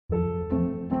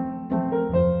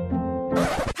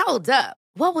Hold up.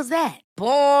 What was that?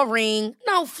 Boring.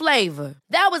 No flavor.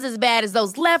 That was as bad as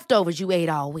those leftovers you ate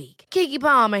all week. Keke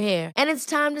Palmer here. And it's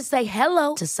time to say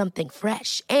hello to something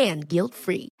fresh and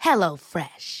guilt-free. Hello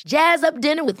Fresh. Jazz up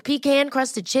dinner with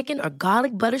pecan-crusted chicken or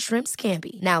garlic butter shrimp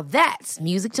scampi. Now that's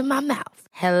music to my mouth.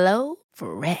 Hello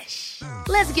Fresh.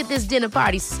 Let's get this dinner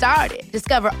party started.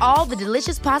 Discover all the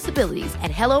delicious possibilities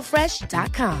at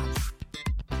hellofresh.com.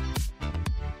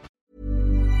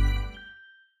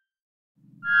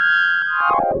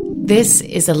 This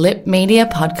is a Lip Media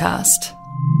podcast.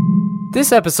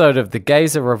 This episode of The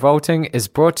Gays Are Revolting is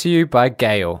brought to you by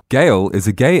Gale. Gale is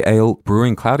a gay ale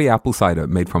brewing cloudy apple cider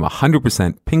made from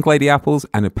 100% pink lady apples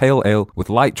and a pale ale with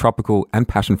light tropical and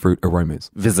passion fruit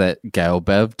aromas. Visit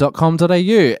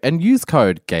galebev.com.au and use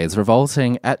code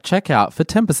GaysRevolting at checkout for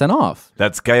 10% off.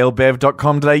 That's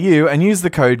galebev.com.au and use the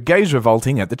code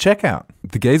GaysRevolting at the checkout.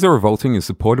 The Gays Are Revolting is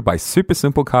supported by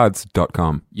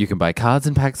supersimplecards.com. You can buy cards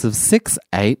in packs of 6,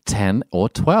 8, 10 or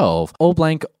 12, all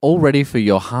blank, all ready for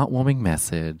your heartwarming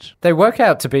message. They work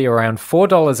out to be around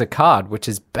 $4 a card, which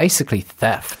is basically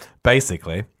theft.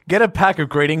 Basically. Get a pack of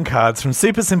greeting cards from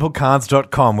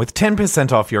supersimplecards.com with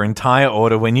 10% off your entire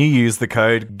order when you use the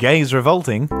code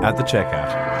GaysRevolting at the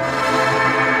checkout.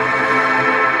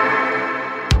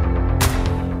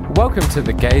 Welcome to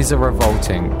The Gays Are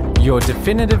Revolting, your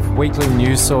definitive weekly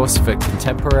news source for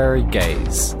contemporary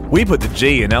gays. We put the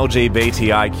G in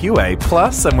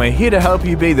LGBTIQA+, and we're here to help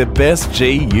you be the best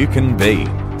G you can be.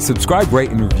 Subscribe,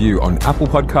 rate, and review on Apple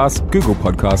Podcasts, Google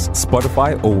Podcasts,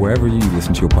 Spotify, or wherever you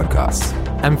listen to your podcasts.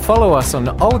 And follow us on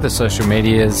all the social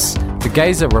medias, The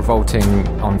Gays Are Revolting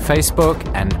on Facebook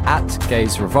and at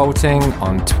Gays Revolting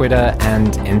on Twitter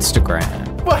and Instagram.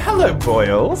 Well, hello,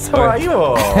 Boyles. How are you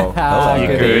all? Hello. You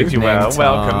Good good? evening, You well? Tom.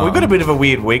 Welcome. We've got a bit of a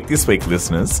weird week this week,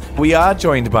 listeners. We are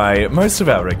joined by most of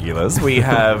our regulars. We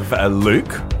have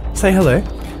Luke. Say hello.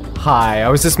 Hi, I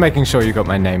was just making sure you got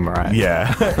my name right.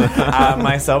 Yeah.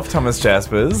 Myself, Thomas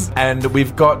Jaspers. And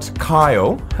we've got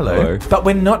Kyle. Hello. Hello. But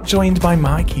we're not joined by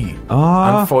Mikey.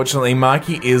 Unfortunately,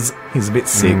 Mikey he's a bit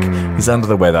sick. He's under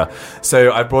the weather.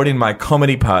 So I brought in my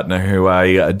comedy partner who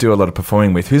I do a lot of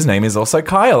performing with, whose name is also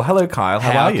Kyle. Hello, Kyle.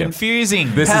 How are you?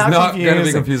 Confusing. This is not going to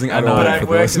be confusing at all. But I've for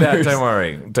the worked it out. listeners. Don't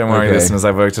worry. Don't worry, Okay. listeners.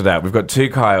 I've worked it out. We've got two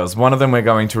Kyles. One of them we're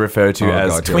going to refer to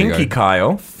as God, here we Twinkie go.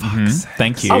 Kyle.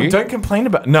 Thank you. Oh, don't complain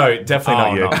about... No, definitely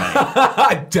not you.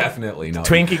 Not me. Definitely not.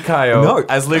 Twinkie Kyle, No.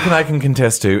 as Luke and I can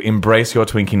contest to, embrace your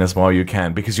twinkiness while you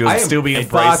can, because you'll I am still be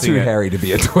far embracing too it. hairy to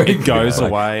be a twink. It goes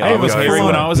away. I was goes hairy when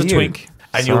away. I was a twink.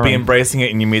 And you'll be embracing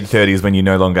it in your mid-30s when you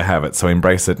no longer have it, so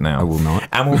embrace it now. I will not.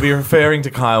 And we'll be referring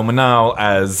to Kyle Manal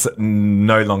as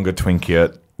no longer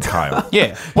Twinkie Kyle.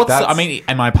 Yeah.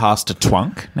 Am I past a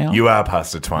twunk now? You are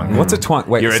past a twunk. What's a twink?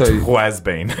 Wait, You're so a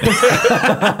twasbeen.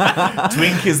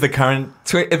 Twink is the current...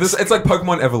 it's like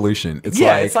Pokemon evolution. It's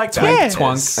Yeah, like it's like twink, that.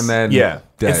 twunk, and then Yeah.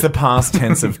 dead. It's the past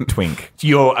tense of twink.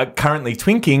 You're currently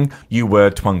twinking, you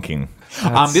were twunking.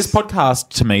 This podcast,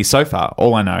 to me, so far,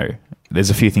 all I know, there's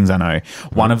a few things I know.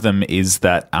 One of them is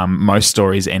that most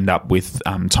stories end up with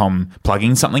Tom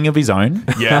plugging something of his own.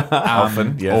 Yeah,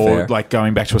 often. Yeah, or fair. like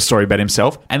going back to a story about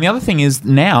himself. And the other thing is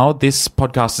now this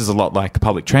podcast is a lot like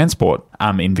public transport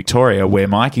in Victoria, where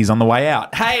Mikey's on the way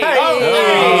out. Hey!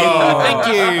 Thank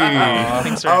you.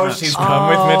 Thanks very much. She's come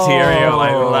with material.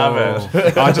 I love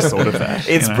it. I just thought of that.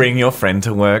 It's bring your friend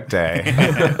to work day.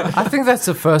 I think that's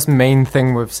the first mean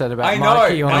thing we've said about I know.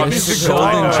 Mikey on He's this the show.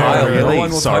 golden child. Really? No one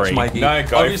will Sorry. touch Mikey. No,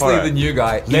 go Obviously, for it. the new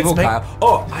guy, Let's evil make- Kyle.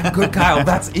 Oh, I'm good Kyle.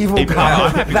 That's evil Evil. Kyle.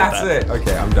 I'm happy with That's that. it.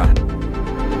 Okay, I'm done.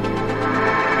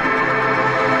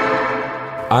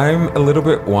 I'm a little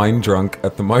bit wine drunk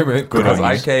at the moment because on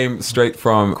I you. came straight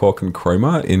from Cork and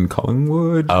Chroma in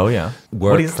Collingwood. Oh, yeah.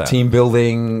 Work, What is that? team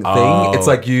building thing. Oh. It's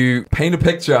like you paint a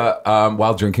picture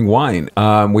while drinking wine.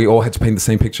 We all had to paint the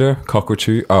same picture. Cock or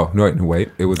two. Oh, no,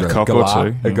 wait. It was a cock or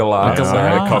galah. two. A galah. Yeah,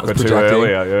 Sorry, a cock I was or two projecting.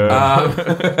 earlier,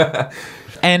 yeah.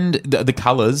 And the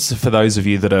colours, for those of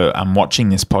you that are watching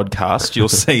this podcast, you'll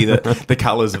see that the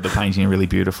colours of the painting are really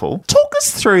beautiful. Talk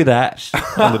us through that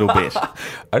a little bit.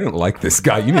 I don't like this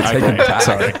guy. You need to take him back.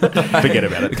 Sorry. Forget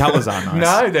about it. The colours are nice.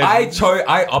 No,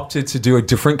 I opted to do a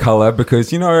different color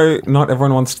because, not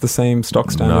everyone wants the same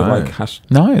stock standard, No. like hash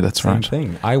No, that's same right.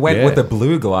 thing. I went Yeah. with a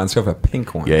blue galah instead of a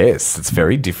pink one. Yes, it's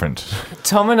very different.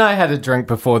 Tom and I had a drink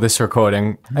before this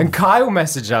recording, and Kyle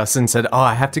messaged us and said,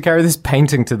 I have to carry this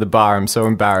painting to the bar. I'm so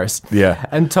embarrassed. Yeah.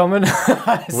 And Tom and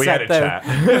I We sat had a there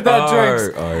chat. with our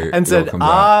drinks and said, welcome back.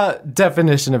 our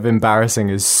definition of embarrassing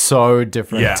is so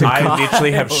different Yeah, to I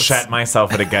literally have Kyle's. shat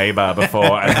myself at a gay bar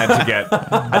before and had to get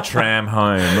a tram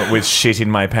home with shit in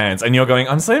my pants. And you're going,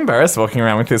 I'm so embarrassed walking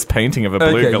around with this painting of a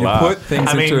blue Okay, you galah. put things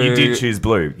I mean, into- you did choose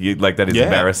blue. That is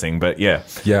embarrassing, but yeah.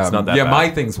 Yeah, It's not that yeah. bad. My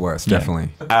thing's worse, definitely.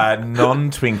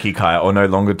 Non-Twinkie Kyle, or no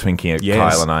longer Twinkie Yes.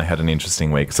 Kyle and I had an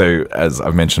interesting week. So, as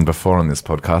I've mentioned before on this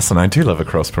podcast, and I do love a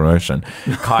cross-promotion,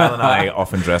 Kyle and I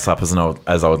often dress up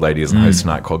as old ladies and host a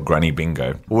night called Granny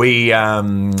Bingo. We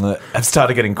have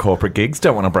started getting corporate gigs.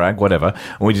 Don't want to brag, whatever.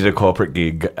 And we did a corporate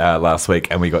gig last week,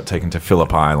 and we got taken to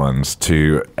Phillip Island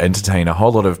to entertain a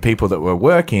whole lot of people that were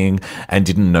working and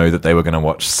didn't know that they were going to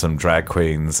watch some drag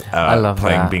queens love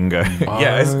playing that. bingo.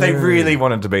 They really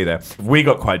wanted to be there. We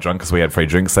got quite drunk because we had free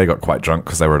drinks. They got quite drunk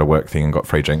because they were at a work thing and got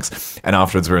free drinks. And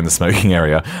afterwards, we were in the smoking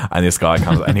area, and this guy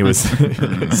comes and he was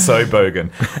so bogan,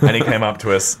 and he came up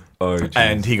to us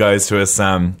and he goes to us,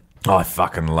 I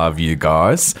fucking love you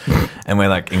guys. And we're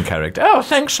like in character, oh,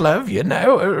 thanks, love.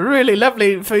 Really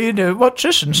lovely for you to watch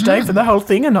us and stay for the whole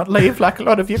thing and not leave like a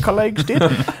lot of your colleagues did.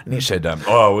 And he said,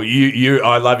 oh,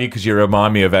 I love you because you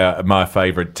remind me of my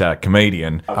favourite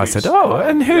comedian. I said, oh,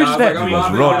 and who's that? He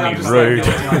goes, Rodney Rude.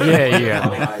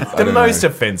 Yeah. The most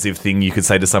offensive thing you could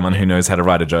say to someone who knows how to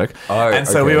write a joke. And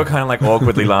so we were kind of like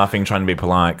awkwardly laughing, trying to be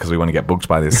polite because we want to get booked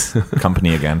by this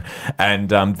company again. And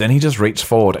then he just reached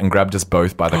forward and grabbed us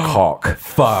both by the cock.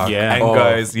 Fuck.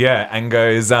 Yeah. And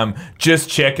goes, just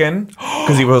checking,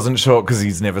 because he wasn't sure, because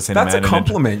he's never seen That's a a man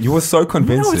compliment. You were so No,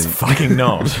 convincing. it's fucking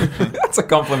not. That's a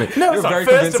compliment. No, You're it's a not. very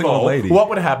First of convincing old all, lady. what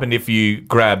would happen if you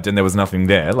grabbed and there was nothing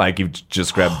there? Like, you've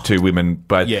just grabbed two women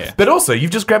by... Yeah. But also,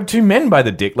 you've just grabbed two men by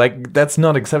the dick. Like, that's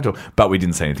not acceptable. But we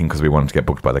didn't say anything because we wanted to get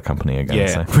booked by the company again.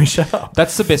 Yeah. So we shut up.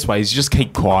 That's the best way, is just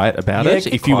keep quiet about it.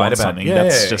 keep If you quiet want about something, it.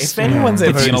 that's Yeah. just... If anyone's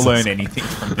ever- If you're going to learn anything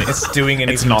from this, Doing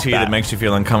anything not to you that that. makes you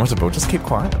feel uncomfortable, just keep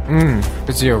quiet.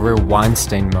 It's a real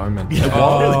Weinstein moment.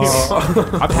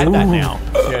 I've had that now.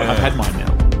 I've had mine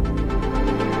now.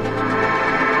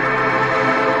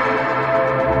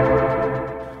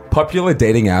 Popular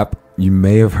dating app. You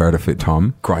may have heard of it,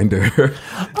 Tom. Grindr.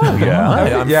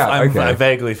 I'm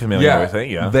vaguely familiar with it,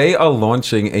 yeah. They are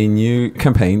launching a new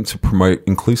campaign to promote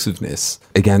inclusiveness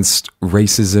against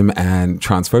racism and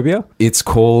transphobia. It's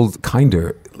called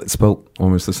Kinder. It's spelled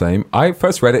almost the same. I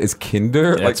first read it as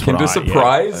Kinder, like That's Kinder right, yeah.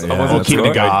 Surprise. Yeah. I wasn't Or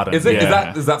kindergarten. Is it?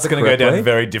 Yeah. Is that It's going to go down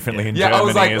very differently in Germany. I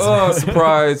was like, isn't oh, it?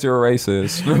 surprise, you're a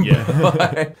racist.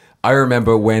 Yeah. I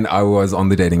remember when I was on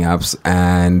the dating apps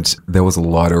and there was a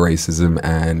lot of racism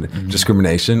and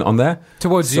discrimination on there.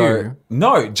 Towards you?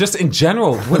 No, just in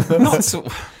general. Not so,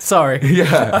 Sorry.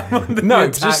 yeah. No,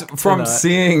 just attacked from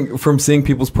tonight. seeing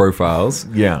people's profiles.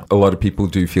 Yeah. A lot of people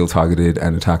do feel targeted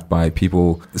and attacked by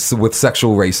people with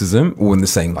sexual racism when they're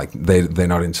saying like they're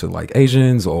not into like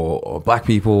Asians or black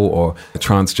people or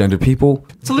transgender people.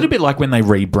 It's a little bit like when they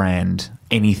rebrand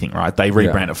anything, right? They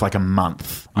rebrand Yeah. it for like a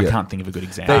month. I Yeah. can't think of a good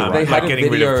example. They Like had a getting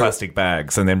rid video- of plastic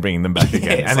bags and then bringing them back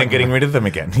again, it's and then like- getting rid of them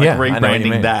again. Like I know what you rebranding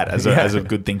mean. that as a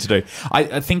good thing to do.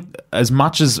 I think as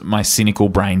much as my cynical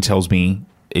brain tells me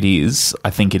it is, I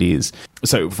think it is.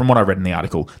 So from what I read in the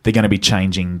article, they're going to be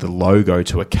changing the logo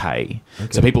to a K.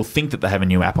 So people think that they have a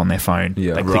new app on their phone.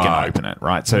 Yeah. They click Right. and open it,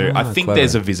 right? So I think clever.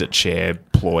 there's a visit share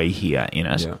ploy here in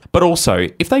it. Yeah. But also,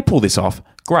 if they pull this off,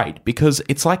 great, because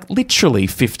it's like literally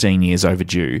 15 years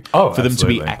overdue Oh, for them to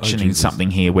be absolutely. actioning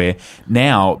something here where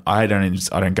now I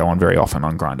don't go on very often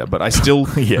on Grindr, but I still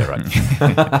Yeah,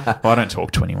 right. well, I don't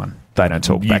talk to anyone. They don't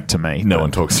talk back to me. No but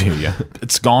one talks to you, yeah.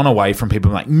 It's gone away from people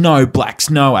like, no blacks,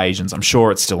 no Asians. I'm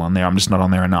sure it's still on there. I'm just not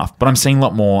on there enough. But I'm seeing a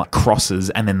lot more crosses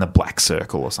and then the black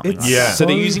circle or something. It's like that. Yeah. So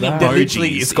they're using bad. emojis. Literally,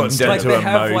 it's gotten instead down of- to they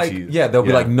have emojis. like there'll be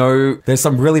Yeah. like no, there's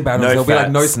some really bad ones. No There'll be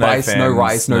like no fats, no spice, no fams,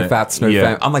 rice, no no- fats, no Yeah.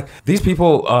 fam. I'm like, these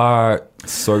people are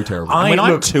so terrible. when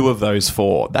I'm look- 2 of those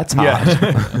 4, that's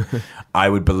hard. I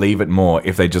would believe it more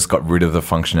if they just got rid of the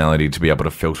functionality to be able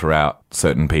to filter out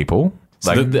certain people.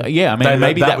 So yeah, I mean,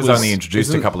 maybe that was was- only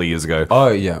introduced a couple of years ago. Oh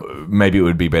yeah. Maybe it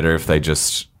would be better if they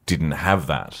just didn't have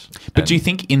that. But do you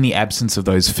think in the absence of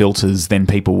those filters, then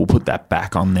people will put that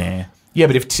back on there? Yeah,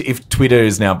 but if Twitter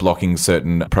is now blocking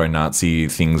certain pro-Nazi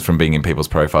things from being in people's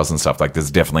profiles and stuff, like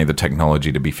there's definitely the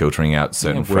technology to be filtering out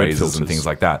certain word phrases and filters. things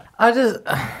like that.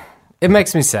 It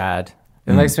makes me sad.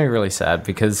 It makes me really sad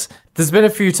because there's been a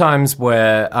few times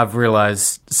where I've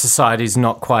realized society's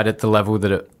not quite at the level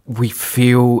that we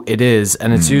feel it is.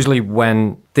 And it's usually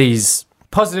when these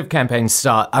positive campaigns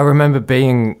start. I remember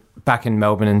being back in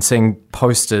Melbourne and seeing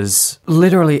posters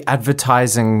literally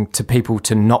advertising to people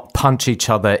to not punch each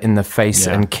other in the face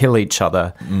and kill each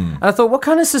other. And I thought, what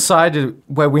kind of society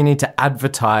where we need to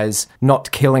advertise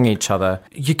not killing each other?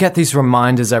 You get these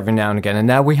reminders every now and again, and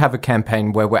now we have a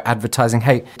campaign where we're advertising,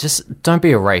 hey, just don't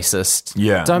be a racist.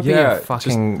 Yeah. Don't be a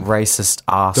fucking racist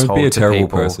asshole. Don't be a to terrible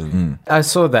people. person. I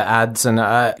saw the ads, and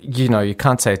you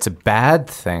can't say it's a bad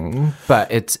thing,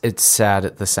 but it's sad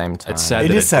at the same time. It's sad.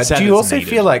 It is sad. Do you also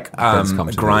feel like Friends come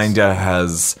to Grindr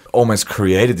has almost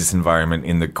created this environment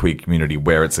in the queer community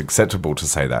where it's acceptable to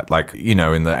say that? Like, in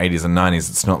the 80s and 90s,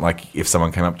 it's not like if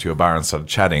someone came up to a bar and started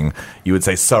chatting, you would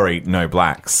say, sorry, no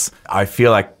blacks. I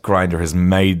feel like Grindr has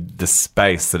made the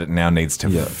space that it now needs to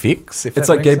fix. It's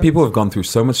like gay people have gone through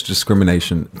so much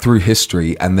discrimination through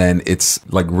history, and then it's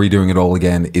like redoing it all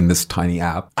again in this tiny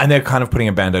app. And they're kind of putting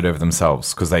a Band-Aid over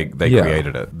themselves because they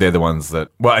created it. They're the ones that,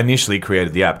 initially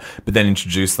created the app, but then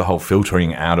introduced the whole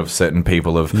filtering out of certain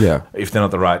people of, if they're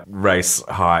not the right race,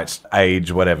 height,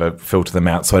 age, whatever, filter them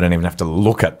out so I don't even have to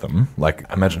look at them. Like,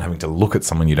 imagine having to look at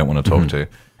someone you don't want to talk to.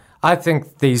 I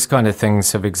think these kind of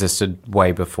things have existed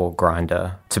way before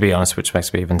Grindr, to be honest, which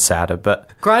makes me even sadder.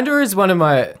 But Grindr is one of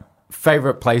my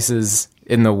favorite places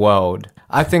in the world.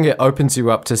 I think it opens you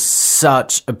up to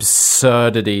such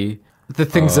absurdity, the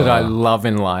things that I love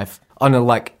in life on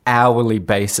a hourly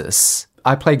basis.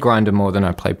 I play Grindr more than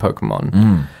I play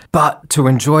Pokemon. But to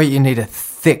enjoy it, you need a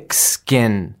thick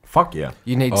skin. Fuck yeah.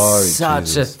 You need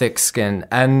such a thick skin.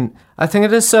 And I think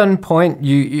at a certain point,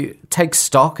 you take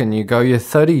stock and you go, you're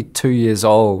 32 years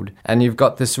old and you've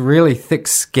got this really thick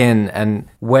skin, and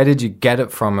where did you get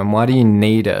it from and why do you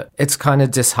need it? It's kind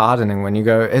of disheartening when you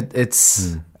go,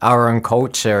 it's our own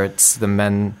culture. It's the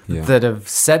men that have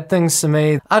said things to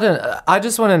me. I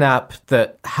just want an app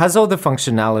that has all the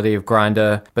functionality of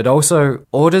Grindr, but also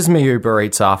orders me Uber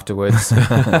Eats afterwards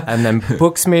and then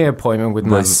books me an appointment with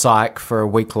my psych for a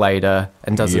week later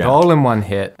and does it all in one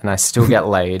hit, and I still get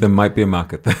laid. There might be a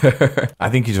market there. I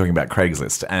think you're talking about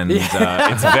Craigslist, and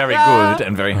it's very good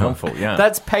and very helpful. Yeah,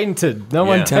 that's painted. No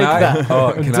one take that.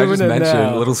 Can I just mention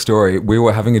a little story? We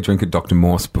were having a drink at Dr.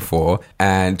 Morse before,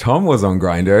 and Tom was on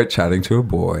Grindr chatting to a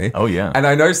boy. Oh yeah, and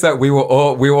I noticed that we were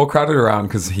all crowded around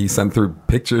because he sent through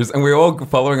pictures, and we were all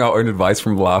following our own advice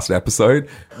from the last episode.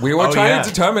 We were trying to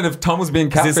determine if Tom was being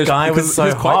catfished. This guy was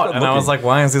so hot, and I was like,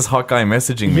 "Why is this hot guy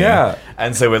messaging me?" Yeah,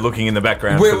 and so we're looking in the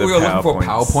background. We were looking for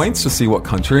PowerPoints to see what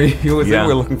country he was in.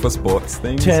 We're looking for sports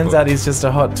things. Turns out he's just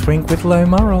a hot twink with low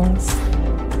morals.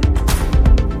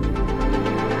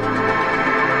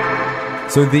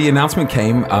 So the announcement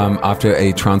came after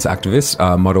a trans activist,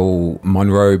 model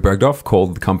Monroe Bergdorf,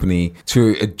 called the company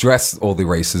to address all the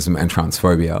racism and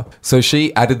transphobia. So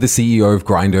she added the CEO of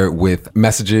Grindr with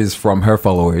messages from her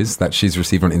followers that she's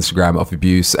received on Instagram of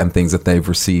abuse and things that they've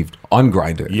received on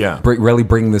Grindr. Yeah. Really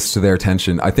bring this to their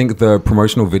attention. I think the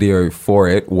promotional video for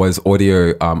it was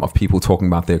audio of people talking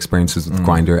about their experiences with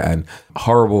Grindr and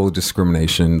horrible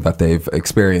discrimination that they've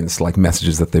experienced, like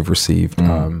messages that they've received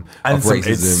of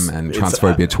racism and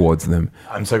transphobia towards them.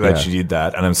 I'm so glad she did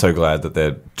that, and I'm so glad that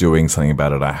they're doing something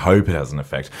about it. I hope it has an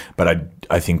effect, but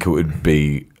I think it would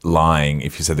be lying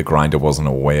if you said the Grindr wasn't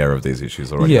aware of these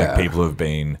issues already. Yeah. Like, people have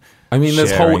been. I mean,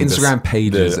 there's whole Instagram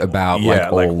pages about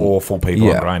awful people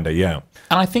on Grindr. Yeah.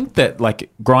 And I think that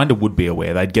Grindr would be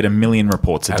aware. They'd get 1 million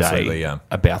reports a day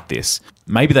about this.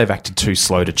 Maybe they've acted too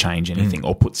slow to change anything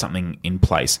or put something in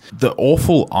place. The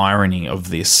awful irony of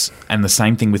this, and the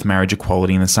same thing with marriage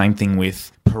equality, and the same thing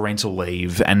with parental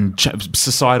leave and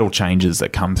societal changes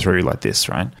that come through like this,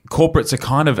 right? Corporates are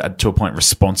kind of, to a point,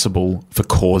 responsible for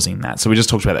causing that. So we just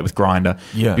talked about that with Grindr.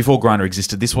 Yeah. Before Grindr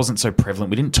existed, this wasn't so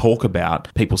prevalent. We didn't talk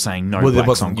about people saying no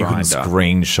blacks on Grindr. You couldn't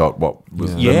screenshot what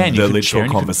was the literal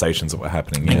conversations that were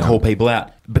happening. And call people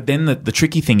out. But then the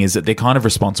tricky thing is that they're kind of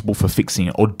responsible for fixing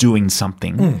it or doing something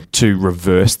to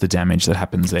reverse the damage that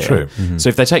happens there. True. So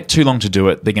if they take too long to do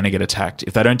it, they're going to get attacked.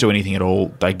 If they don't do anything at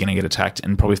all, they're going to get attacked.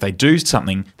 And probably if they do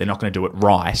something, they're not going to do it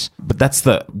right. But that's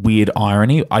the weird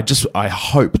irony. I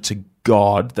hope to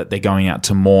God that they're going out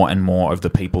to more and more of the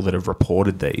people that have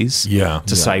reported these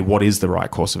to say what is the right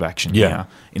course of action here,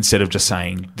 instead of just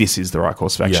saying this is the right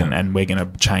course of action and we're going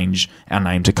to change our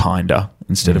name to Kinda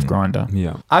instead of Grindr.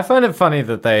 Yeah. I find it funny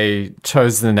that they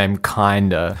chose the name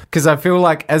Kinda, because I feel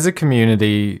like as a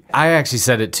community, I actually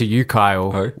said it to you,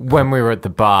 Kyle, when we were at the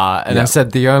bar, and I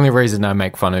said the only reason I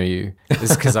make fun of you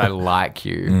is because I like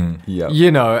you.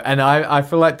 You know, and I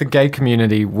feel like the gay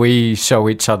community, we show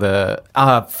each other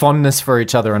our fondness for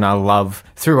each other and our love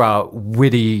through our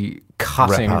witty,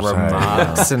 cutting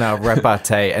remarks and our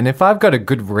repartee. And if I've got a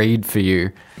good read for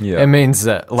you, it means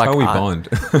that like how we bond.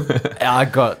 I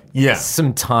got Yeah.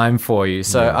 some time for you.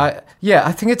 So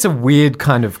I think it's a weird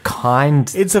kind of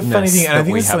kind. It's a funny thing, and I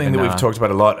think it's something that we've talked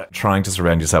about a lot, trying to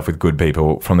surround yourself with good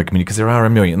people from the community, because there are a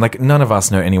million. Like, none of us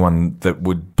know anyone that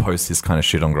would post this kind of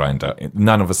shit on Grindr.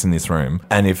 None of us in this room.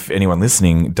 And if anyone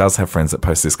listening does have friends that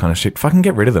post this kind of shit, fucking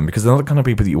get rid of them, because they're not the kind of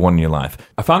people that you want in your life.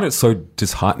 I found it so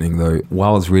disheartening, though.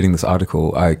 While I was reading this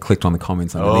article, I clicked on the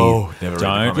comments underneath. Never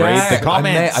Don't read read the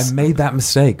comments. I made that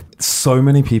mistake. So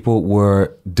many people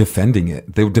were defending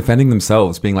it. They were defending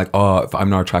themselves, being like, "Oh, if I'm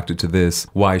not attracted to this,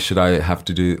 why should I have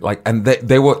to do like?" And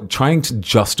they were trying to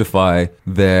justify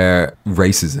their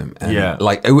racism. And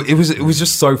like it was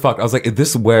just so fucked. I was like, "Is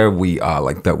this where we are?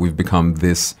 Like that we've become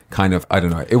this kind of? I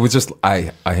don't know." It was just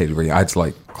I hated reading. I had to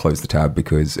like close the tab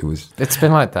because it was. It's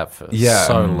been like that for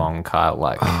so long, Kyle.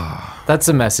 Like that's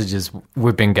the messages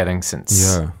we've been getting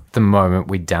since the moment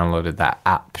we downloaded that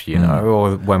app, you know,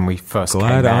 or when we first came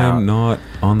out. I'm not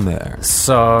on there.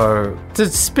 So to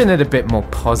spin it a bit more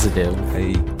positive,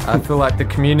 I feel like the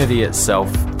community itself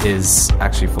is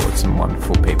actually full of some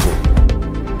wonderful people.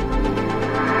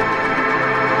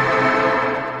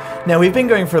 Now, we've been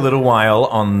going for a little while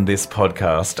on this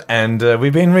podcast, and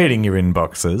we've been reading your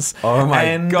inboxes. Oh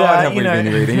my God, have we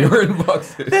been reading your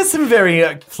inboxes? There's some very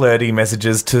flirty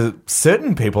messages to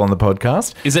certain people on the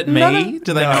podcast. Is it me?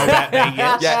 Do they know about me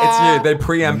yet? Yeah, it's you. They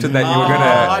preempted that you were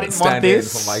going to stand in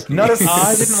for Mikey. Not a I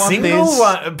didn't want single this.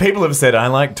 one. People have said, I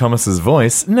like Thomas's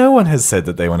voice. No one has said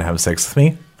that they want to have sex with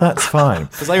me. That's fine.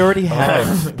 Because I already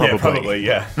have. Probably,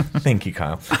 yeah. Thank you,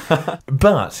 Kyle.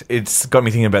 But it's got me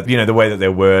thinking about, the way that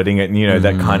they're wording it and,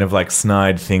 that kind of like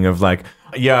snide thing of like,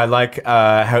 I like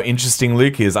how interesting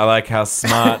Luke is. I like how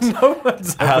smart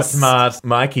smart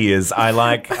Mikey is. I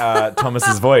like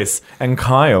Thomas's voice. And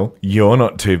Kyle, you're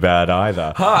not too bad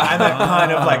either. And that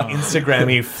kind of like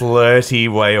Instagram-y, flirty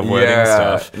way of wording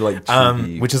stuff. Like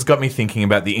which has got me thinking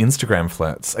about the Instagram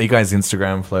flirts. Are you guys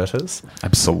Instagram flirters?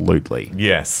 Absolutely.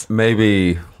 Yes.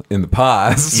 maybe in the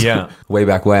past. Yeah. Way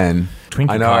back when. Twinkie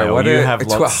I know. Kyle, you have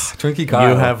lots. Twinkie Kyle.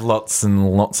 You have lots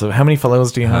and lots of. How many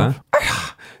followers do you have?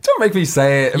 Don't make me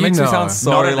say it. It makes me sound so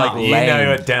Not like enough. lame. You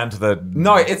know it down to the.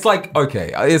 No, it's like,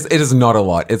 okay, it is not a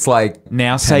lot. It's like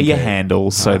Now say 10K. your handle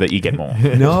so that you get more.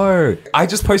 No, I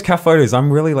just post cat photos.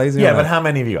 I'm really lazy. Yeah, on but that. how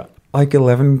many have you got? Like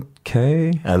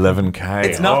 11K. 11K.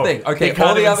 It's nothing. Oh, Okay, you can't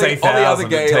all the even other say 1,000.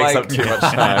 gay It takes like up too much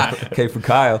time. Okay, for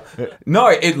Kyle. No,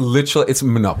 it's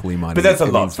monopoly money. But that's a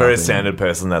It lot means for a nothing. standard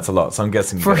person. That's a lot. So I'm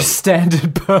guessing you For a got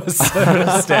standard person.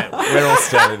 we're all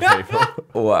standard people.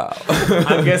 Wow.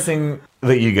 I'm guessing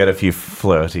that you get a few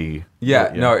flirty.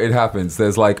 Yeah, no, it happens.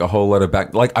 There's like a whole lot of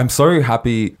back. Like, I'm so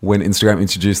happy when Instagram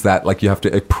introduced that. Like, you have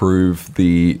to approve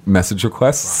the message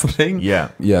requests thing. Yeah.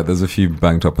 Yeah, there's a few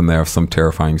banked up in there of some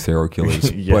terrifying serial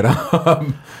killers. Yeah. But,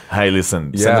 Hey,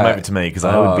 listen, send Yeah. them over to me because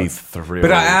I would be thrilled.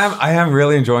 but I am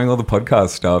really enjoying all the podcast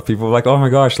stuff. People are like, oh my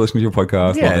gosh, listen to your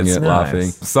podcast, Yeah, loving it's it, nice.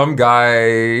 laughing. Some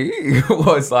guy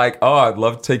was like, oh, I'd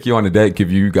love to take you on a date,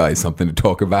 give you guys something to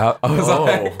talk about. I was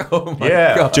like, oh my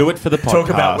Yeah. God. Do it for the podcast. Talk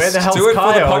about where the hell's Do it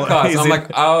Kyle? for the podcast. He's I'm in-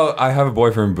 like, oh, I have a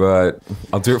boyfriend, but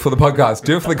I'll do it for the podcast.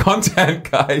 Do it for the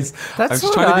content, guys. I'm That's just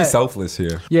what trying to I- be selfless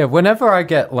here. Yeah, whenever I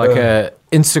get like a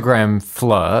Instagram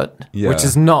flirt, Yeah. which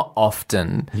is not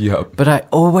often, Yep. but I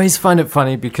always find it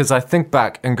funny because I think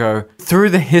back and go,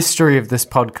 through the history of this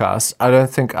podcast, I don't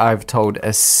think I've told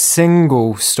a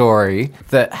single story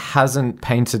that hasn't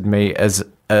painted me as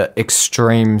an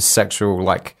extreme sexual,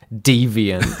 like,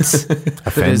 deviant.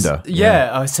 Offender.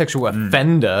 A sexual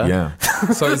offender. Yeah.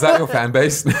 So is that your fan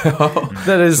base now?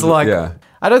 That is like... Yeah.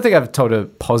 I don't think I've told a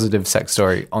positive sex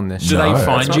story on this Do show. they that's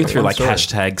find not you a through fun like story.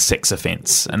 hashtag sex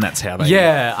offense, and that's how they?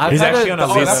 Yeah, I've He's had actually on a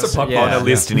that's list. a podcast. On a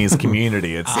list in his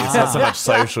community. It's not so much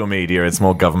social media; it's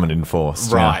more government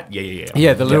enforced. Right. Yeah.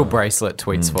 Yeah, the little bracelet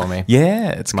tweets for me. Yeah,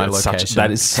 it's My got location.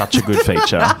 that is such a good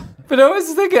feature. But I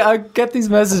was thinking, I get these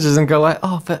messages and go like,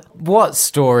 oh, but what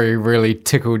story really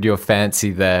tickled your fancy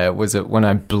there? Was it when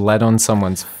I bled on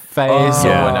someo's face or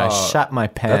Yeah. when I shat my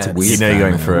pants? That's weird. You know, you're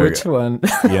going for Which one?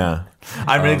 Yeah.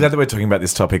 I'm really glad that we're talking about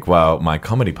this topic while my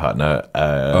comedy partner,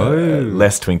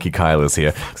 less Twinkie Kyle, is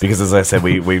here. Because as I said,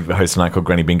 we host a night called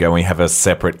Granny Bingo and we have a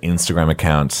separate Instagram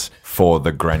account for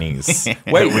the grannies.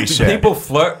 Wait, we share. people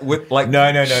flirt with like... No.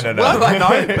 Well, I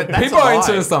know, but that's People a are lie.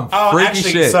 into some Oh, freaky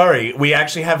actually, shit. sorry. We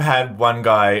actually have had one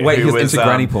guy Wait, who he's was into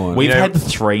granny porn. We've you know- had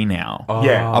 3 now.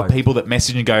 Yeah. Of people that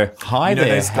message and go, hi You know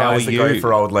there, those how are guys that you? go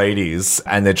for old ladies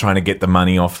and they're trying to get the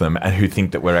money off them and who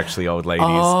think that we're actually old ladies.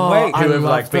 Wait, who have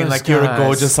like been like, you're a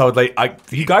gorgeous old lady.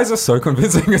 You guys are so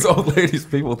convincing as old ladies.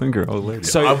 People think you're old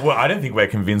ladies. So I don't think we're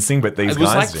convincing, but these it was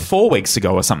guys like do. 4 weeks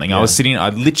ago or something. I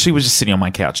literally was just sitting on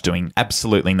my couch doing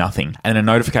absolutely nothing. And a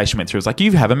notification went through. It was like,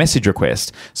 you have a message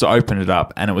request. So I opened it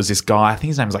up and it was this guy, I think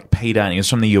his name was like Peter, and he was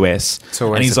from the US.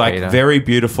 always And he's a like, Peter. very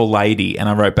beautiful lady. And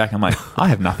I wrote back, I'm like, I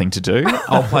have nothing to do.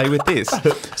 I'll play with this.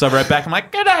 So I wrote back, I'm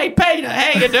like, g'day, Peter.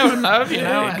 How you doing, love? You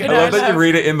know, I love that you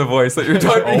read it in the voice that you're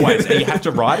typing. Always. You have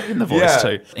to write it in the voice Yeah.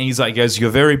 too. And he's like, goes, you're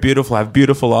very beautiful, have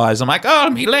beautiful eyes. I'm like, oh,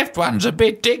 my left one's a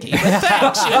bit dicky, but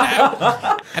thanks, you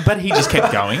know. But he just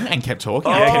kept going and kept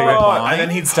talking. and kept replying. and then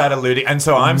he'd start alluding. And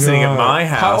so I'm sitting at my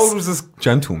house. How old was this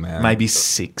gentleman? Maybe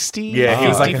 60? Yeah, he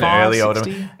was like an 55, early older.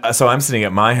 60. So I'm sitting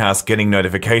at my house getting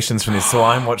notifications from this. So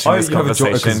I'm watching Oh, this you have a joint-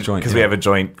 conversation because we yeah. have a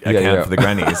joint account yeah. for the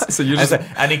grannies. So you're and, just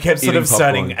and he kept sort eating of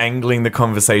starting popcorn. angling the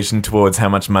conversation towards how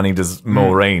much money does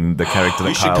Maureen, the character that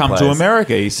You should Kyle come plays. to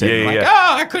America, he said. Yeah, I'm like, yeah.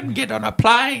 oh, I couldn't get on a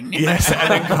plane. Yes, and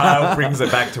then Kyle brings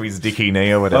it back to his dicky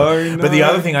knee or whatever. Oh, no. But the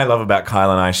other thing I love about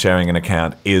Kyle and I sharing an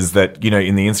account is that, you know,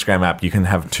 in the Instagram app, you can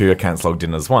have 2 accounts logged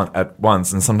in at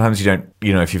once. And sometimes you don't,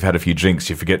 you know, if you've had a few drinks,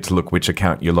 you forget to look which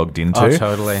account you're logged into. Oh,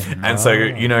 totally. And so,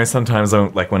 you know, sometimes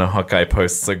like when a hot guy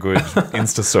posts a good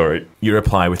Insta story, you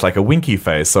reply with like a winky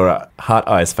face or a heart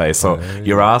eyes face or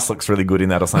your ass looks really good in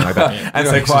that or something like that. And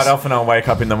so quite often I'll wake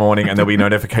up in the morning and there'll be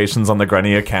notifications on the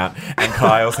granny account and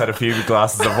Kyle's had a few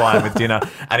glasses of wine with dinner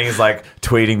and he's like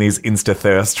tweeting these Insta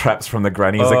thirst traps from the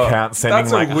granny's account, sending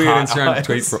That's like a weird heart Instagram eyes.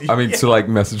 tweet. To like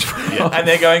message. And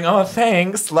they're going, oh,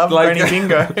 thanks, love Like- Granny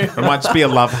Bingo. It might just be a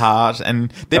love heart.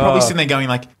 And they're probably sitting there going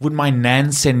like, would my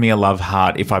nan send me a love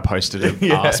heart if I posted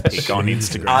an ass pic on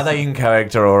Instagram? Are they in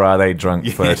character or are they drunk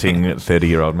flirting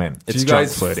 30-year-old men? Do you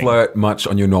guys flirt much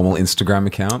on your normal Instagram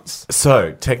accounts?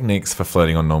 So, techniques for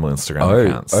flirting on normal Instagram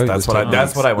accounts. That's what I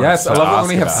want Yes, to I love it ask when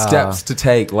we have about. steps to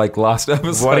take, like last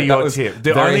episode. What are That your was tips?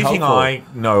 The very only thing helpful. I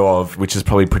know of, which is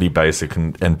probably pretty basic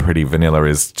and pretty vanilla,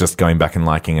 is just going back and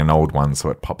liking an old one so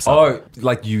it pops up. Oh,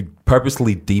 like you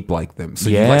purposely deep like them. So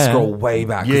you like Yeah. scroll way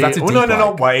back. 'cause yeah. That's a Well, deep no, like.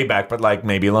 not way back, but like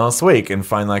maybe last week and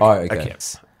find like, Oh, okay.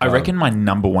 I reckon my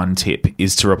number one tip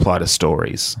is to reply to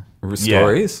stories.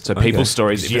 Stories? So people's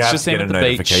stories. If You it's have just to get them a at the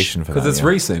notification beach, for that. Because it's yeah.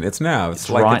 recent. It's now. It's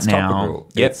like right it's now. topical.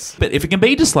 Yep. It's- But if it can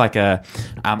be just like a,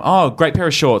 great pair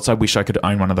of shorts. I wish I could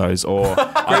own one of those. Or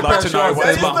I'd like to know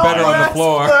what's They look better on the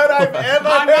floor.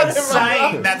 I'm not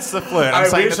saying that's the flirt. I'm I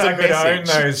saying wish that's I a could own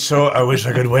message. those short. I wish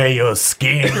I could wear your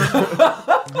skin.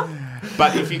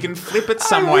 But if you can flip it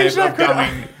some way of going,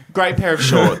 great pair of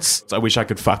shorts. I wish I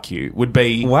could fuck you. Would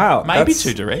be Wow, maybe that's-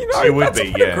 too direct. It would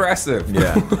be, yeah. aggressive.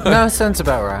 Yeah. No, sounds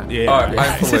about right. Yeah. All right,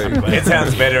 I believe. It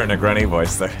sounds better in a granny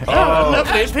voice, though.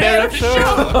 Lovely pair of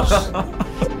shorts.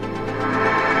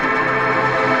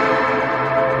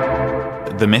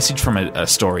 The message from a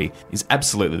story is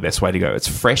absolutely the best way to go. It's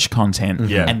fresh content,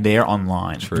 Yeah. and they're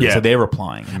online, Yeah. so they're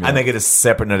replying. And they get a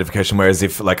separate notification, whereas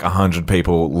if like 100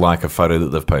 people like a photo that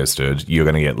they've posted, you're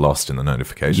going to get lost in the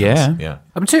notifications. Yeah. Yeah.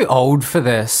 I'm too old for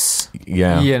this.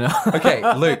 Yeah. You know. Okay,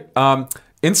 Luke.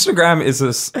 Instagram is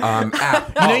this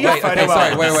app. You know your photo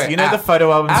albums. Wait. You know the App.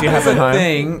 photo albums App you have is at a home?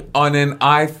 thing on an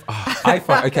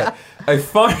iPhone. Okay, a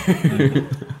phone.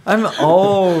 I'm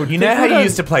old. You know how you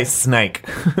used to play Snake?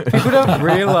 People don't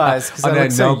realize because On I a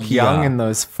look so Nokia. young in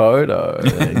those photos.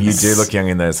 You do look young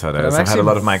in those photos. I'm I've had a actually-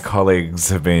 lot of my colleagues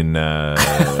have been...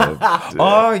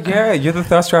 Oh yeah, you're the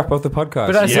thirst trap of the podcast.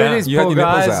 But I see Yeah. these You had poor your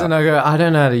nipples guys out. and I go, I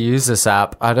don't know how to use this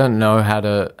app. I don't know how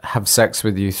to have sex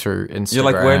with you through Instagram. You're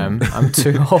like, when- I'm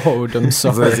too old. I'm There's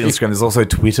sorry. Instagram. There's also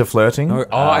Twitter flirting.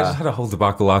 I just had a whole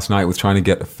debacle last night with trying to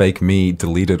get a fake me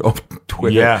deleted off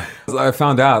Twitter. Yeah. I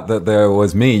found out that there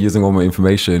was me using all my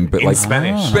information, but In like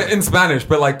Spanish. But in Spanish,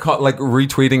 but like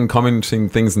retweeting, commenting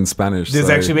things in Spanish. There's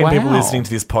so- actually been people Wow. listening to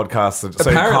this podcast. So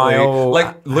Apparently, Kyle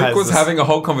like Luke has was this- having a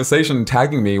whole conversation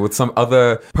tagging me with some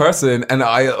other person, and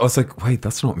I was like, "Wait,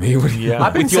 that's not me." What Yeah.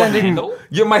 I've been With your sending. handle?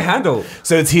 Yeah, my handle.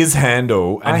 So it's his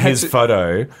handle and I had his to-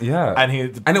 photo. Yeah, And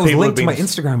it was people linked to have my been-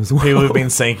 Instagram as well. People have been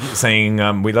saying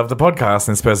we love the podcast,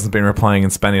 and this person's been replying in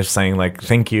Spanish saying like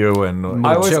thank you and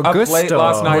I was Mucho up late gusto.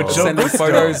 last night Mucho sending gusto.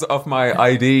 photos of my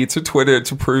ID to Twitter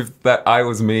to prove that I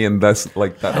was me and that's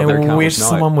like that other account I wish was not.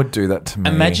 someone would do that to me.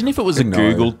 Imagine if it was a No.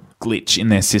 Google glitch in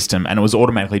their system, and it was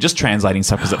automatically just translating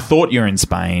stuff because it thought you're in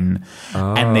Spain,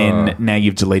 and then now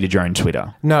you've deleted your own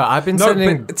Twitter. No, I've been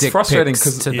sending but it's dick frustrating pics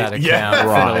 'cause- to that account Yeah,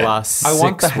 for the last I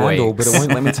want the 6 handle, weeks. but it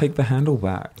won't let me take the handle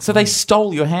back. So they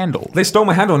stole your handle. They stole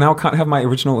my handle. Now I can't have my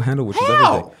original handle, which is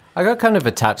everything. I got kind of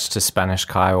attached to Spanish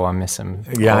Kyle. I miss him.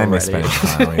 Yeah, I miss already.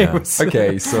 Spanish Kyle, yeah.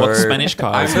 Okay, so What's Spanish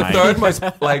Kyle? I'm the mate? third most,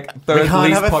 third can't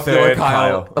least have a popular third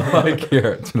Kyle,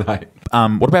 here tonight.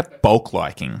 What about bulk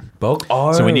liking? Bulk.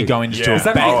 Oh, So when you go into yeah. a is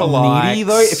that bank not of needy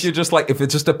though? likes, If you're just if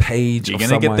it's just a page, you're of going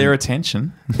to get someone- their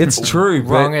attention. It's true. But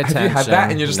Wrong have you had attention.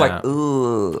 that? And you're just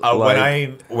No.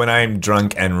 ugh. When I'm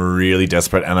drunk and really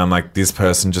desperate, and I'm like, this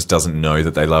person just doesn't know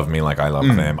that they love me like I love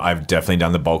them. I've definitely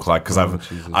done the bulk like because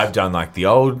I've done like the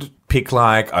old pick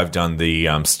like, I've done the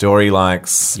story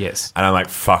likes. Yes. And I'm like,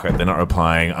 fuck it, they're not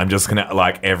replying. I'm just gonna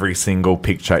like every single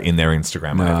picture in their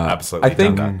Instagram. I've absolutely I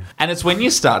think done And it's when you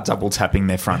start double tapping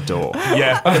their front door. that.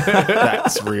 Yeah.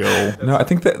 That's real. no, I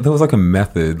think that there was like a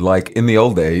method. Like in the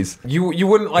old days, you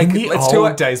wouldn't like In the let's old do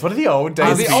it. days. What are the old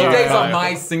days? The for old you? days are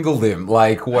my singledom,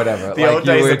 like whatever. The like, old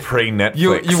you days are would- pre-Netflix.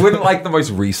 You wouldn't like the most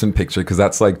recent picture because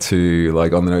that's like too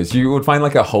like on the nose. You would find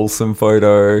like a wholesome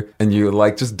photo and you would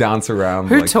like just dance around.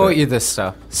 Who like, taught you this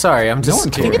stuff? Sorry, I'm just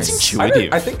one taught curious. me. It's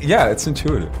intuitive. I think yeah, it's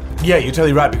intuitive. Yeah, you're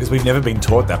totally right because we've never been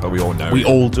taught that, but we all know. We it.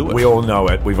 all do it. We all know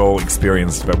it. We've all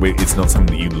experienced it, but it's not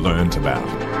something that you learnt about.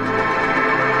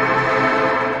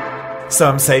 So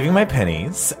I'm saving my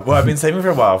pennies. Well, I've been saving for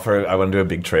a while I want to do a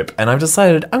big trip, and I've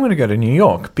decided I'm going to go to New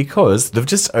York because they've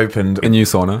just opened A new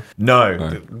sauna.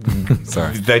 No,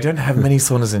 Sorry. they don't have many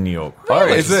saunas in New York. Oh,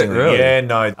 is it? Interestingly. Really? Yeah,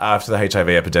 no. After the HIV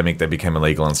epidemic, they became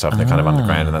illegal and stuff, and they're kind of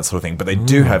underground and that sort of thing. But they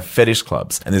do have fetish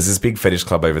clubs, and there's this big fetish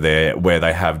club over there where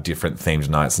they have different themed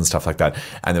nights and stuff like that.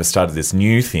 And they've started this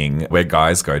new thing where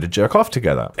guys go to jerk off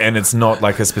together, and it's not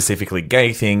like a specifically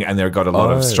gay thing. And they've got a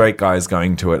lot of straight guys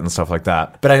going to it and stuff like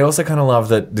that. But I also kind of love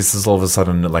that this is all of a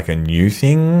sudden like a new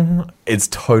thing. It's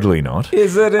totally not.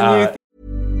 Is it a new thing?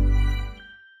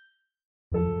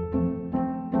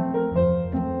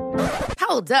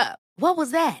 Hold up. What was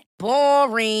that?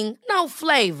 Boring. No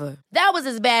flavor. That was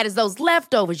as bad as those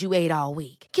leftovers you ate all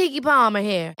week. Keke Palmer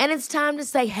here, and it's time to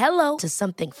say hello to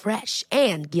something fresh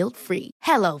and guilt-free.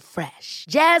 Hello Fresh.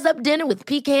 Jazz up dinner with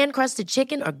pecan-crusted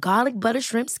chicken or garlic butter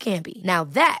shrimp scampi. Now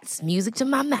that's music to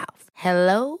my mouth.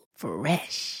 Hello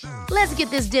Fresh. Let's get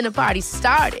this dinner party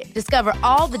started. Discover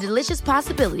all the delicious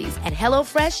possibilities at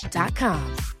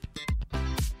hellofresh.com.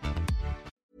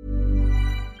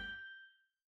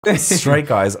 Straight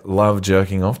guys love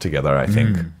jerking off together, I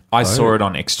think. I saw it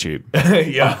on Xtube.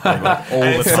 Yeah. All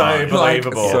the time. So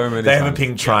believable. Like, so many they have a times.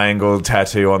 pink triangle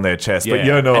tattoo on their chest, but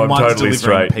Yeah. I'm And one's totally delivering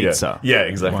straight. pizza. Yeah,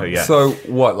 exactly. Yeah. So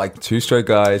what? Like two straight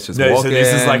guys just No, walk so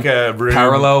this is in, like a room-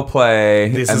 parallel play,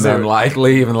 This and is then a- like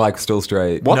leave and like still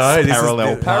straight. What's No, this is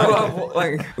parallel the-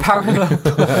 play? Parallel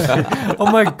like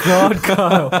Oh my God,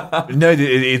 Kyle. No,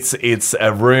 it's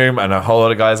a room and a whole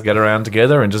lot of guys get around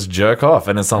together and just jerk off.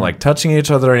 And it's not like touching each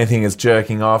other or anything, it's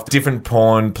jerking off. Different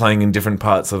porn playing in different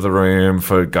parts of the room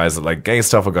for guys that like gay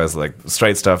stuff or guys that like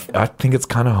straight stuff. I think it's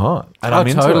kind of hot. And I'm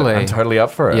into totally. it. I'm totally up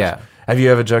for it. Yeah. Have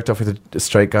you ever jerked off with a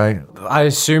straight guy? I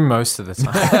assume most of the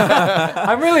time.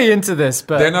 I'm really into this,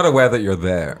 but they're not aware that you're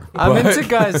there. I'm But- into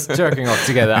guys jerking off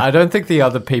together. I don't think the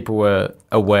other people were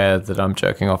aware that I'm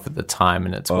jerking off at the time,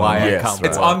 and it's why yes, I can't.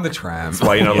 It's on the tram. That's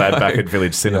why you're not allowed back at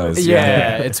Village Cinemas.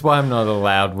 Yeah, it's why I'm not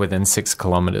allowed within 6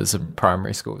 kilometers of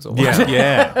primary schools. Or Yeah,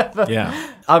 yeah, yeah.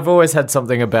 I've always had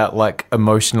something about like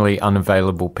emotionally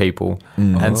unavailable people,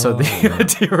 and so the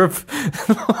idea of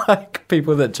like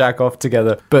people that jack off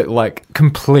together, but like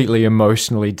completely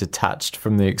emotionally detached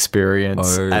from the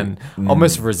experience and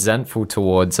almost resentful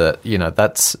towards it.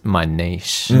 That's my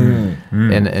niche in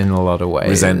a lot of ways.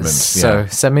 Resentment, So yeah.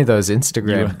 send me those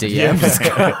Instagram DMs,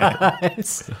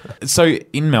 guys. So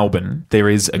in Melbourne, there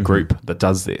is a group that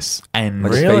does this, and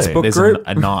Like a Really? Facebook there's group?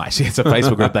 a night. It's a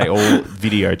Facebook group. They all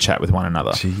video chat with one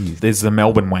another. Jeez. There's the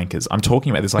Melbourne Wankers. I'm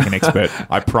talking about this like an expert.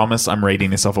 I promise. I'm reading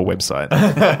this off a website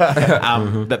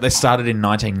that they started in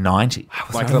 1990.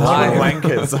 Like The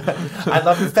Wankers. I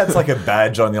love if that's like a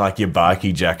badge on your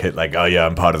Barkey jacket. Like, oh yeah,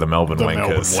 I'm part of the Melbourne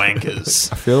Wankers.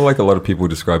 Wankers. I feel like a lot of people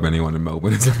describe anyone in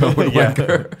Melbourne as a Melbourne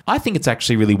wanker. I think it's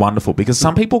actually really wonderful because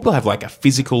some people will have like a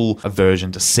physical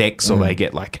aversion to sex, or they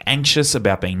get like anxious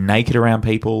about being naked around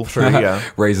people. True, yeah.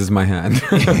 Raises my hand.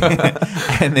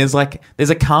 And there's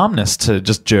a calmness to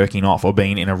just jerking off or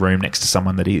being in a room next to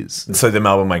someone that is. So the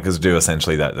Melbourne Wankers do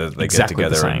essentially that. They Exactly get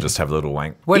the together same. and just have a little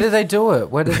wank. Where do they do it?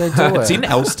 Where do they do It's in it?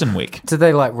 Elstonwick. Do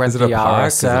they like rent Is it a the park?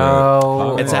 Is it a RSL?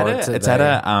 pub? It's at or a do it's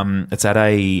they- at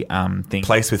a thing.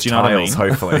 Place with Do you know what I tiles, mean?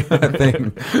 hopefully.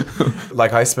 thing.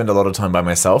 Like I spend a lot of time by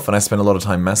myself, and I spend spend a lot of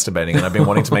time masturbating, and I've been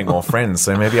wanting to make more friends,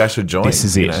 so maybe I should join. This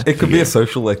is it. you know? It could be a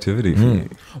social activity for you.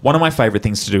 One of my favourite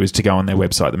things to do is to go on their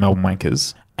website, the Melbourne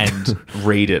Wankers, and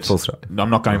read it. Full stop. I'm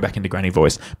not going back into granny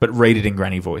voice, but read it in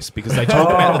granny voice because they talk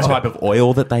about the type of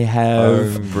oil that they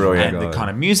have, brilliant. and the kind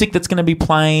of music that's going to be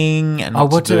playing, and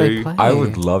what to do do. they play? I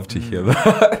would love to hear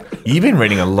that. You've been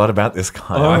reading a lot about this,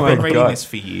 Kyle. I've been my reading God. this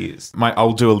for years.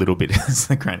 I'll do a little bit as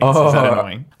the granny. Is that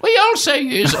annoying? We also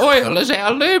use oil as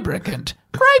our lubricant,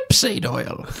 grapeseed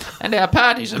oil, and our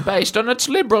parties are based on its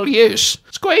liberal use.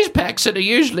 Squeeze packs that are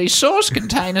usually sauce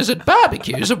containers at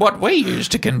barbecues are what we use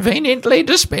to conveniently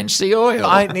dispense the oil.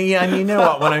 And you know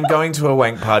what? When I'm going to a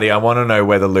wank party, I want to know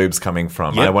where the lube's coming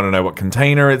from. Yep. I want to know what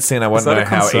container it's in. I want to that know a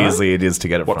how concern? easy it is to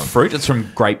get it What from. fruit? It's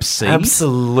from grape seed.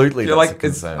 Absolutely. You're that's like, a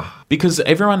it's- concern. Because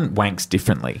everyone wanks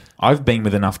differently. I've been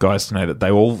with enough guys to know that they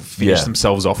all finish Yeah.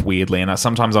 themselves off weirdly, and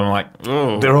sometimes I'm like,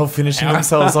 oh. They're all finishing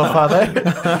themselves off, are they?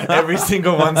 Every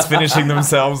single one's finishing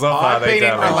themselves off, are I've they?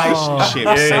 been in darling? relationships.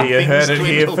 Yeah, you heard it Something's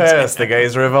here dwindled first. down. The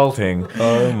gays are revolting.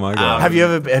 Oh my God.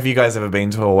 Have you guys ever been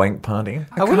to a wank party?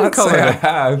 I wouldn't call it I a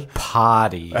have.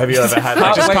 party. Have you ever had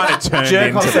like, just wait, kind of turned jerk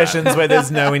into off that. sessions where there's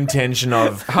no intention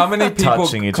of How many people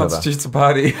touching each other? constitutes a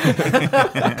party?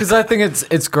 Because I think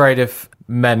it's great if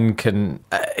men can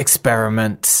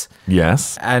experiment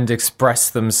Yes. and express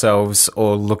themselves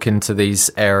or look into these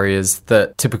areas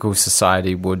that typical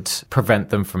society would prevent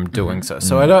them from doing so.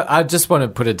 So I just want to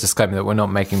put a disclaimer that we're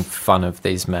not making fun of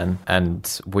these men,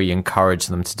 and we encourage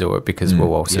them to do it because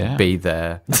we'll also Yeah. be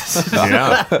there.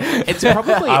 Yeah. It's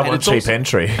probably I and want it's cheap also-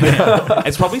 entry.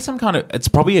 It's probably it's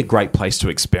probably a great place to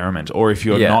experiment. Or if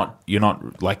you're Yeah.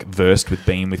 not like versed with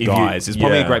being with If you- guys, it's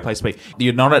probably yeah. a great place to be.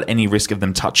 You're not at any risk of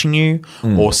them touching you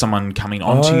or someone coming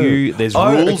onto you. There's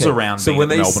rules okay. around. So being when at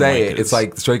they Melbourne say it, Wankers. it's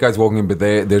like straight guys walking in, but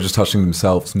they're just touching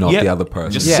themselves, not Yep. the other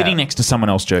person. just Yeah. sitting next to someone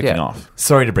else jerking Yeah. off.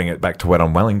 Sorry to bring it back to Wet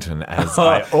on Wellington, as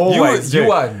I always you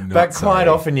do. are not but quite sorry.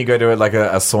 often you go to like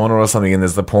a sauna or something, and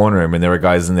there's the porn room, and there are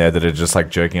guys in there that are just like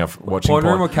jerking off, watching Porn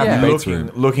room or Captain Bates looking,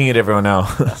 room? looking at everyone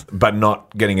else, but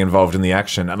not getting involved in the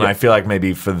action. And I feel like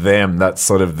maybe for them, that's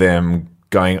sort of them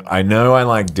going, I know I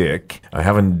like dick. I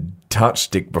haven't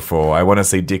touched dick before. I want to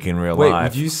see dick in real Wait,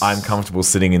 life. would you I'm comfortable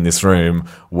sitting in this room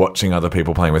watching other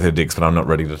people playing with their dicks, but I'm not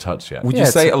ready to touch yet. Would Yeah,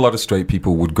 you say it's- a lot of straight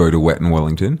people would go to Wet and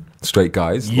Wellington? Straight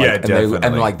guys? Yeah, and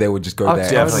definitely. they would just go Oh, there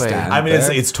and definitely. stand I mean,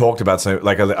 there? it's talked about, so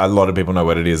like a lot of people know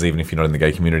what it is, even if you're not in the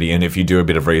gay community. And if you do a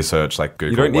bit of research, like Google,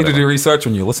 You don't need to whatever. do research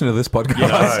when you listen to this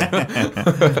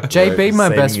podcast. JB, my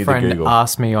Saving best you the friend, Google.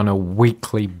 asked me on a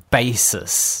weekly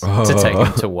basis to take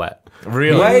him to Wet.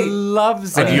 Really? He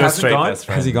loves And it. you- Has he straight gone? best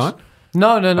friend. Has he gone?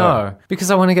 No.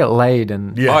 Because I want to get laid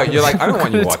and Yeah. Oh, you're like, I don't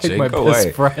want you take watching. my Go best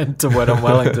away. friend to Wet on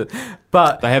Wellington.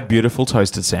 But They have beautiful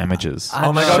toasted sandwiches.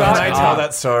 Oh my god, Shut can I tell up.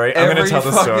 that story? I'm going Every to tell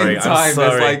the fucking story. time I'm there's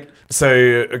sorry. like-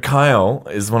 So Kyle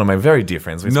is one of my very dear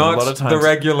friends. We spend Not a lot of time. the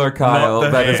regular Kyle Not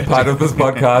the- that is part of this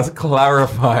podcast,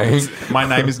 clarifying. My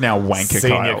name is now Wanker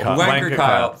Senior Kyle. Kyle. Wanker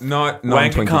Kyle, not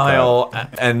Wanker Twinkie Kyle.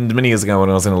 And many years ago when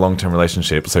I was in a long-term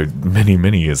relationship, so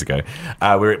many years ago, we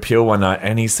were at Peel one night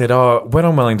and he said, Wet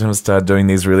on Wellington has started doing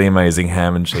these really amazing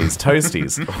ham and cheese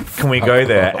toasties. Can we go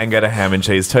there and get a ham and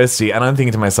cheese toastie? And I'm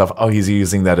thinking to myself, he's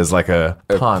using that as like a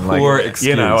pun. poor Like,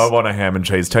 excuse. I want a ham and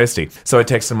cheese toastie. So I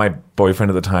texted my boyfriend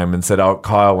at the time and said,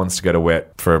 Kyle wants to go to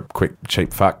Wet for a quick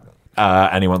cheap fuck.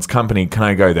 And he wants company. Can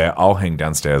I go there? I'll hang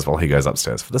downstairs while he goes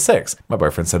upstairs for the sex. My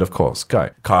boyfriend said, of course, go.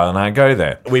 Kyle and I go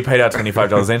there. We paid our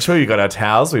 $25 entry. We got our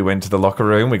towels. We went to the locker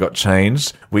room. We got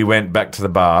changed. We went back to the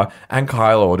bar and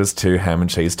Kyle orders 2 ham and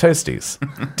cheese toasties.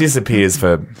 Disappears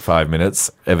for 5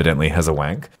 minutes. Evidently has a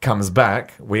wank. Comes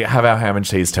back. We have our ham and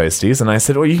cheese toasties. And I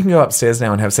said, you can go upstairs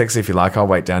now and have sex if you like. I'll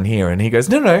wait down here. And he goes,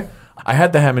 no. I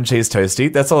had the ham and cheese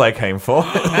toastie. That's all I came for.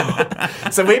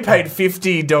 So we paid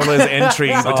 $50 entry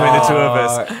between the two of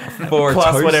us, For a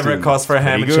plus whatever it toastie. costs for a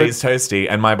ham and Pretty good. cheese toastie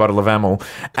and my bottle of Amyl.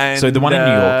 And, So the one in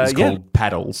New York is yeah. called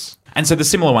Paddles. And so the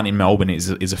similar one in Melbourne is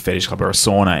a fetish club or a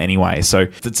sauna anyway. So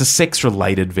it's a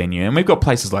sex-related venue. And we've got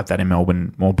places like that in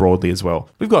Melbourne more broadly as well.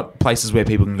 We've got places where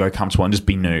people can go comfortable and just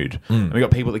be nude. And we've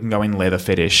got people that can go in leather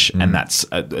fetish and that's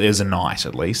there's a night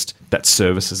at least that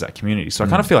services that community. So I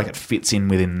kind of feel like it fits in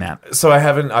within that. So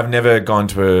I've never gone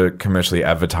to a commercially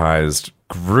advertised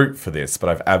group for this, but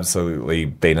I've absolutely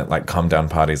been at like come down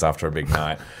parties after a big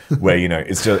night where,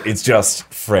 it's just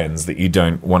friends that you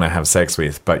don't want to have sex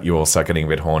with, but you all start getting a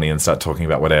bit horny and start talking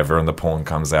about whatever and the porn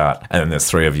comes out and then there's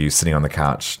 3 of you sitting on the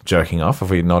couch jerking off. Have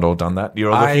we not all done that?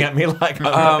 You're all looking at me like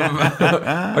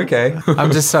Okay.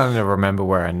 I'm just starting to remember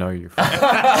where I know you from.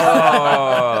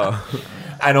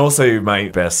 And also my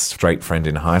best straight friend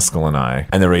in high school and I,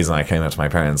 and the reason I came out to my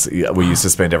parents, we used to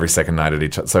spend every second night at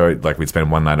each other. So like we'd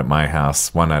spend one night at my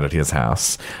house, one night at his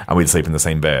house, and we'd sleep in the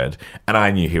same bed. And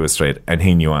I knew he was straight and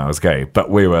he knew I was gay. But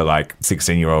we were like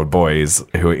 16-year-old boys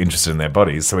who were interested in their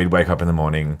bodies. So we'd wake up in the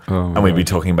morning and we'd be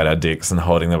talking about our dicks and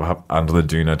holding them up under the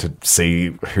doona to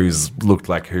see who's looked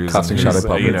like who's. Casting and who's, shadow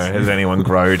puppets. you know, has anyone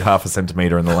grown half a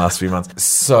centimetre in the last few months.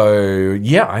 So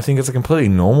yeah, I think it's a completely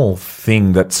normal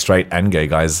thing that straight and gay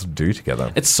guys do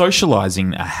together. It's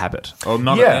socializing a habit. Or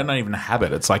not, not even a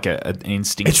habit. It's like an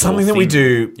instinctual It's something that we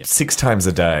do Yeah. 6 times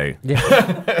a day.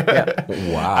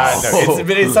 Wow.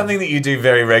 But it's something that you do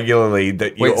very regularly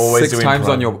that you Wait, always 6 do times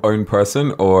in on your own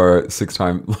person or 6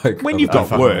 times like When you've got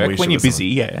fucking work, wish when it you're was busy,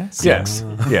 yes. Yes.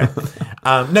 Yeah.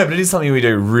 No, but it is something we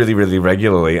do really, really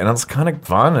regularly. And it's kind of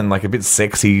fun and like a bit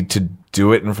sexy to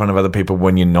do it in front of other people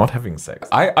when you're not having sex.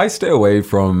 I stay away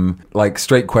from like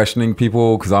straight questioning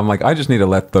people because I'm like, I just need to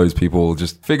let those people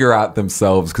just figure out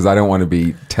themselves because I don't want to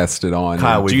be tested on.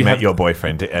 Kyle, Do we've you met have- your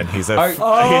boyfriend and he's a... No,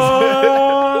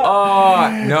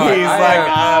 he's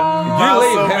you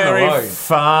leave him Musselberry alone.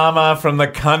 farmer from the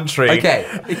country. Okay.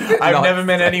 I've No. never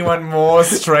met anyone more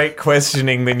straight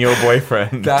questioning than your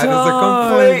boyfriend. That is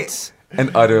a complete and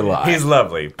utter lie. He's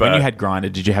lovely, but When you had Grindr,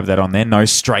 did you have that on there? No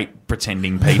straight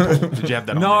pretending people. Did you have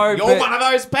that on No, there? You're but- one of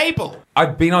those people.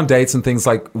 I've been on dates and things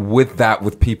like with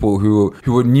people who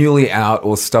were newly out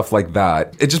or stuff like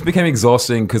that. It just became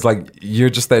exhausting because like you're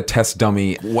just their test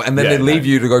dummy and then Yeah, they leave no.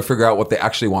 you to go figure out what they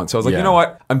actually want. So I was like, Yeah. you know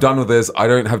what? I'm done with this. I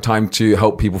don't have time to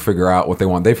help people figure out what they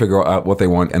want. They figure out what they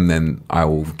want and then I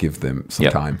will give them some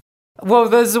Yep. time. Well,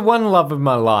 there's the one love of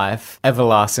my life,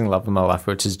 everlasting love of my life,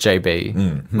 which is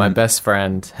JB, my best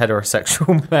friend,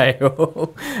 heterosexual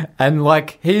male. And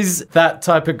like, he's that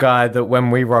type of guy that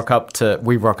when we rock up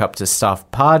to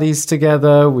staff parties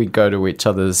together, we go to each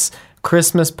other's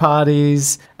Christmas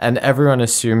parties, and everyone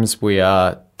assumes we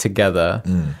are together.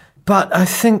 But I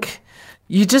think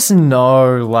you just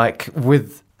know, like,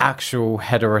 with actual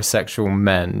heterosexual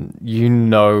men, you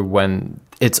know when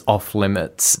it's off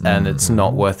limits and it's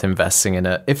not worth investing in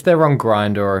it. If they're on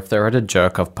Grindr or if they're at a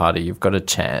jerk-off party, you've got a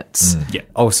chance. Yeah.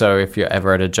 Also, if you're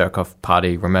ever at a jerk-off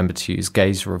party, remember to use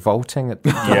gays revolting at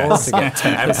the door yes. to get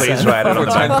And please write it on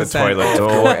the back of the toilet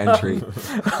door. entry.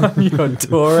 your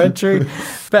door entry.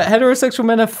 But heterosexual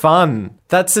men are fun.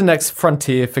 That's the next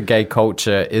frontier for gay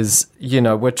culture is, you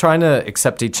know, we're trying to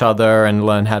accept each other and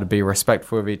learn how to be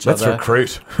respectful of each Let's other.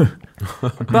 recruit.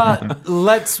 But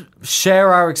let's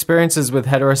share our experiences with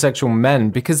heterosexual men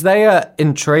because they are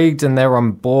intrigued and they're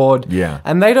on board. Yeah.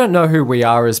 And they don't know who we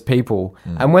are as people.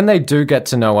 And when they do get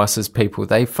to know us as people,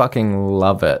 they fucking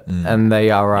love it. And they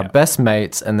are our best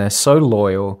mates and they're so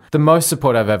loyal. The most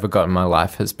support I've ever got in my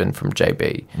life has been from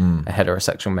JB, a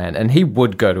heterosexual man. And he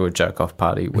would go to a jerk-off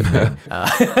party with me.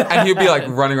 And he'd be like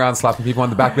running around slapping people on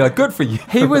the back, be like, good for you.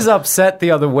 He was upset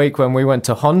the other week when we went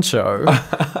to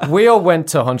Honcho. We all went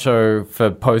to Honcho for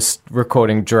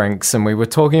post-recording drinks, and we were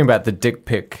talking about the dick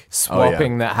pic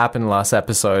swapping that happened last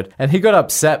episode. And he got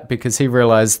upset because he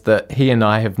realized that he and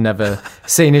I have never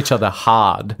seen each other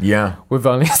hard. Yeah. We've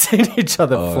only seen each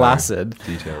other flaccid.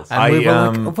 Details. And we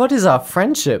were like, what is our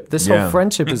friendship? This whole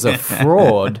friendship is a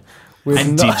fraud. We've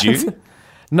And not- did you?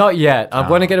 Not yet. I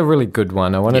want to get a really good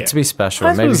one. I want it to be special.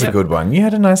 That Maybe was a good one. You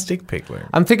had a nice dick pic, Luke.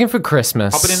 I'm thinking for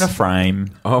Christmas. Pop it in a frame.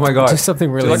 Oh my god. Do something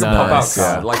really like nice. a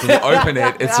pop-out card. Like when you open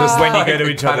it, it's just When you like go to a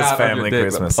each other's cutout of your family dick that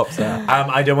Christmas. pops out.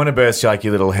 I don't want to burst like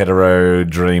your little hetero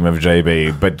dream of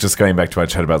JB, but just going back to our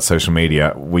chat about social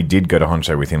media, we did go to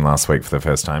Honcho with him last week for the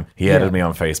first time. He added me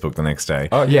on Facebook the next day.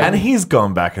 Oh, yeah. And he's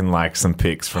gone back and liked some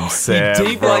pics from several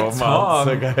deep liked months Tom.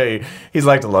 ago. He's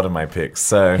liked a lot of my pics.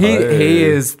 So He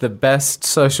is the best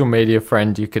social media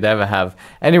friend you could ever have.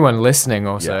 Anyone listening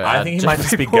also. I think he might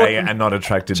just be gay and not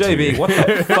attracted to JB, you. what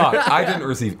the fuck? I didn't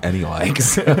receive any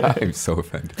likes. I'm so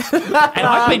offended. And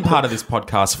I've been part of this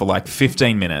podcast for like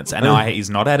 15 minutes, and he's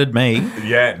not added me.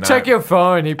 Yeah, no. Check your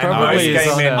phone. He Most probably is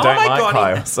gay on men it. don't my like God,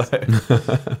 Kyle.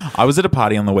 So. I was at a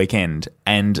party on the weekend,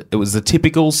 and it was the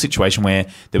typical situation where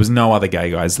there was no other gay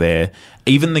guys there.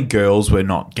 Even the girls were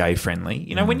not gay friendly.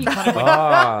 You know, when you kind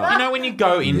of, you know, when you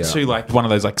go into like one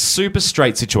of those like super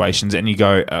straight situations, and you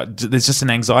go, there's just an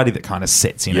anxiety that kind of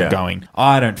sets in, Yeah. going,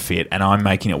 I don't fit, and I'm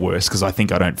making it worse because I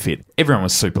think I don't fit. Everyone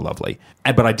was super lovely,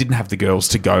 but I didn't have the girls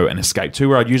to go and escape to,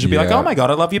 where I'd usually be like, Yeah. oh my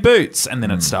god, I love your boots, and then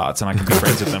it starts, and I can be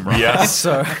friends with them. Right? Yeah.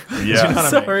 So, Yeah.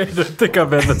 sorry, I don't think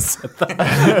I've ever said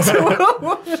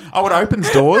that. Oh, it opens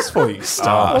doors for you.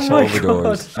 Start. Show the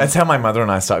doors. That's how my mother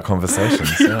and I start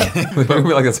conversations. Yeah.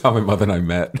 Like that's how my mother and I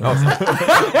met.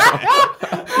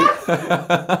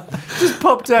 Just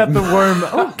popped out the womb.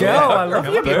 Oh, girl, I love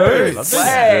your boots.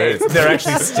 They're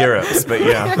actually stirrups, but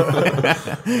yeah.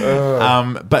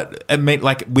 But I mean,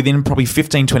 like within probably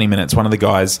 15, 20 minutes, one of the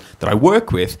guys that I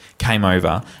work with came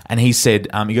over and he said,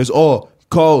 he goes, "Oh,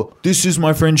 Cole, this is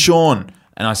my friend Sean."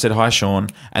 And I said, "Hi, Sean."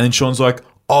 And then Sean's like,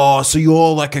 "Oh, so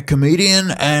you're like a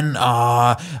comedian and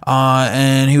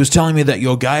he was telling me that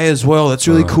you're gay as well. That's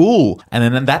really cool."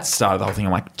 And then that started the whole thing.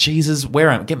 I'm like, Jesus,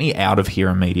 get me out of here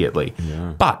immediately.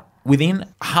 Yeah. But within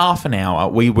half an hour,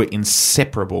 we were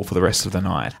inseparable for the rest of the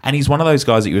night. And he's one of those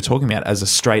guys that you were talking about as a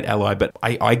straight ally, but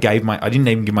I didn't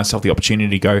even give myself the opportunity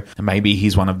to go, maybe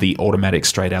he's one of the automatic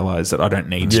straight allies that I don't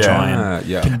need to try and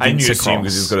convince you assume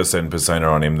because he's got a certain persona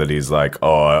on him that he's like,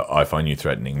 "Oh, I find you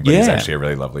threatening," but he's actually a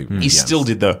really lovely... He still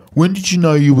did "When did you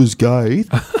know you was gay?"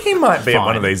 He might be at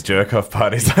one of these jerk-off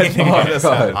parties, I think.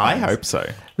 I hope so.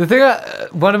 The thing,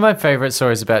 one of my favourite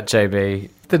stories about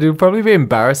JB that it'll probably be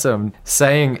embarrassing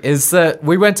saying is that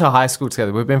we went to high school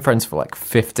together. We've been friends for like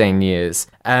 15 years.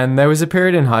 And there was a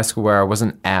period in high school where I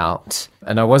wasn't out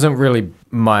and I wasn't really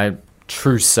my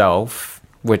true self,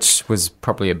 which was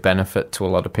probably a benefit to a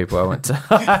lot of people I went to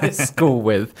high school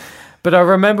with. But I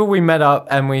remember we met up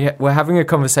and we were having a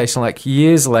conversation like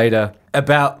years later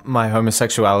about my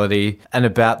homosexuality and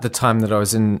about the time that I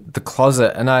was in the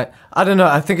closet. And I don't know,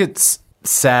 I think it's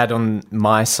sad on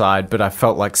my side, but I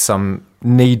felt like some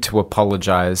need to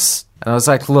apologize. And I was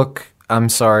like, "Look, I'm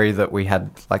sorry that we had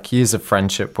like years of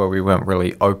friendship where we weren't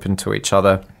really open to each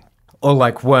other or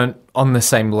like weren't on the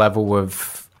same level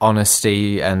of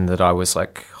honesty and that I was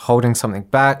like holding something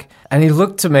back." And he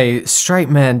looked at me, straight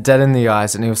man, dead in the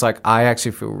eyes, and he was like, "I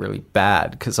actually feel really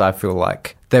bad because I feel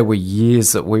like there were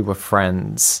years that we were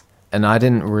friends and I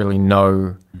didn't really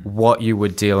know what you were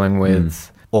dealing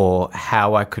with or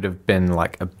how I could have been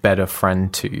like a better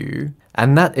friend to you."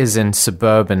 And that is in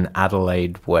suburban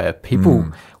Adelaide where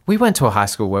people... We went to a high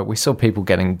school where we saw people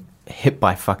getting hit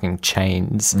by fucking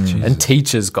chains and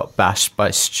teachers got bashed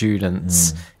by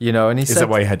students, you know, and he said... Is that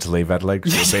why you had to leave Adelaide?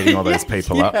 Because you were beating all those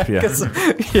people up? Yeah.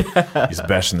 Just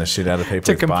bashing the shit out of people.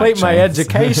 To complete my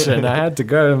education, I had to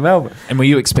go to Melbourne. And were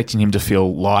you expecting him to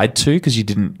feel lied to because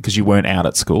you weren't out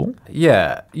at school?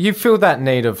 Yeah. You feel that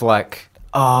need of like,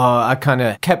 "Oh, I kind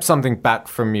of kept something back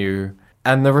from you."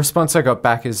 And the response I got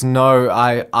back is, "No,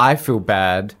 I feel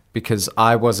bad because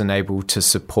I wasn't able to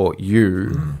support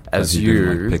you as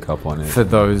you pick up on it for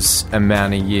those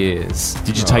amount of years."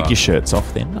 Did you take your shirts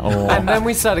off then? Or? And then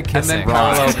we started kissing. And then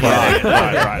parallel play.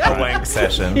 Right. A wank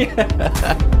session.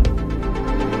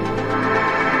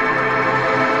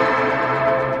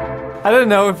 I don't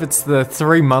know if it's the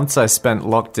 3 months I spent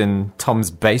locked in Tom's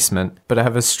basement, but I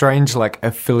have a strange like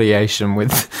affiliation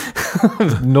with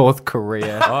North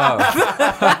Korea.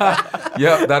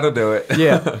 Yeah, that'll do it.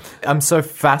 Yeah. I'm so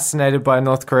fascinated by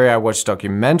North Korea. I watch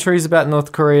documentaries about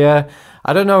North Korea.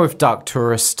 I don't know if Dark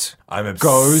Tourist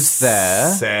goes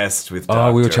there. Obsessed with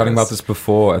Dark we were Tourist. chatting about this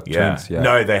before at Twins. Yeah.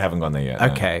 No, they haven't gone there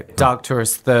yet. Okay. No. Dark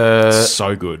Tourist, the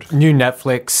so good new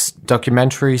Netflix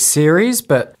documentary series,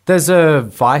 but there's a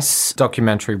Vice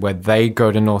documentary where they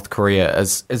go to North Korea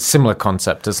as a similar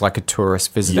concept as like a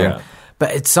tourist visiting. Yeah.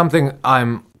 But it's something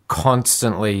I'm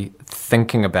constantly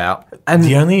thinking about. And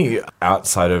the only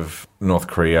outside of North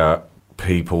Korea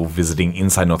people visiting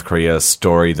inside North Korea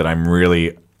story that I'm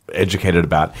really educated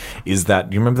about is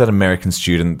that you remember that American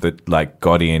student that like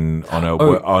got in on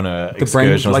a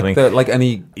excursion or something?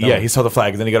 He saw the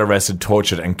flag and then he got arrested,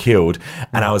 tortured and killed,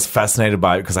 and I was fascinated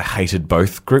by it because I hated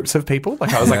both groups of people.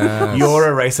 Like I was like,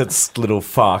 you're a racist little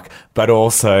fuck, but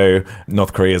also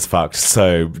North Korea's fucked,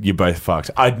 so you're both fucked.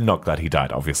 I'm not glad he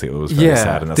died. Obviously, it was very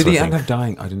sad. And that did sort he of end thing. up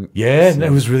dying? I didn't. Yeah, no,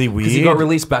 it was really weird. Because he got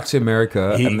released back to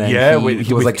America, and then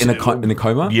he was like in a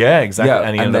coma. Yeah, exactly. Yeah,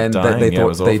 and he ended up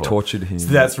dying. They tortured him.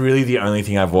 So that's really the only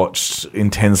thing I've watched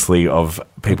intensely of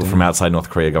people from outside North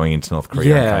Korea going into North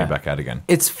Korea and coming back out again.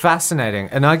 It's fascinating,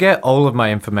 and I get all of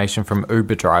my information from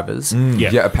Uber drivers.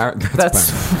 Yeah, apparently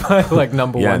that's my like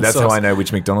number one. Yeah, that's source. how I know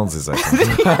which McDonald's is open. So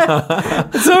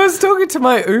I was talking to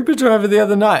my Uber driver the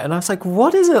other night, and I was like,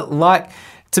 "What is it like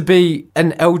to be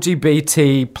an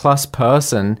LGBT plus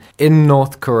person in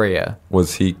North Korea?"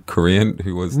 Was he Korean?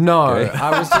 Who was no? Gay?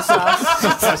 I was just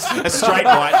asking. a straight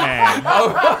white man.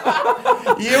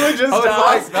 You were just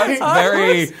asking. That's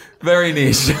very, very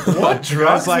niche. What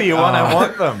drugs do you want? I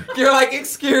want them. You're like,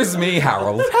 excuse me,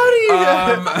 Harold. How do you?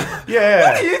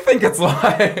 What do you think it's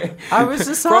like? I was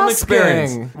just from asking.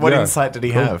 experience. What insight did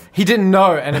he have? He didn't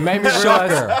know, and it made me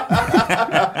realize.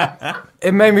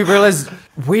 It made me realize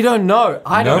we don't know.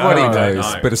 Nobody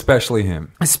knows, but especially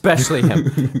him. Especially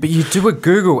him. But you do a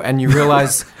Google and you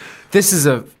realize this is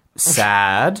a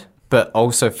sad, but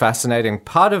also fascinating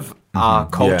part of our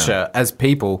culture as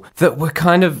people that we're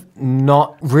kind of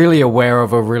not really aware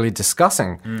of or really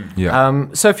discussing.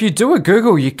 So if you do a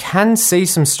Google, you can see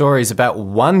some stories about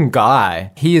one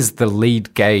guy. He is the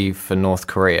lead gay for North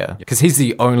Korea because he's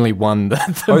the only one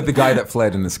that... the guy that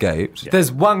fled and escaped.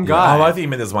 There's one guy. Oh, I think you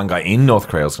meant there's one guy in North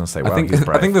Korea. I was going to say, wow, he's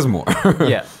brave. I think there's more.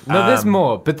 No, there's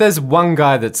more, but there's one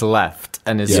guy that's left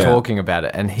and is talking about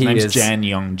it, and he His name's is Jan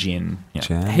Yong-jin.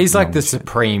 Yeah. he's like the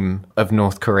supreme of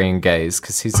North Korean gays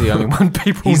because he's the only one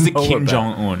people He's the know Kim about.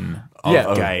 Jong-un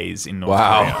of gays in North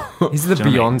Korea. He's the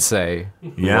Beyonce.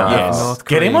 Yeah. Yes. North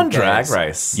Get him Korean on Drag gays.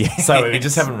 Race. Yes. So we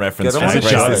just haven't referenced Get him on Drag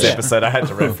the Race show. this episode. I had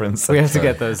to reference We have to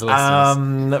get those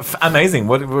listeners. Amazing.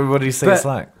 What do you say it's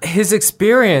like? His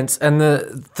experience and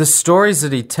the stories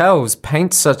that he tells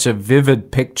paint such a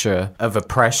vivid picture of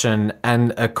oppression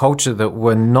and a culture that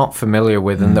we're not familiar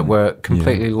with and that we're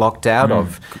completely locked out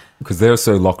of. Because they're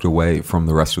so locked away from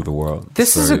the rest of the world.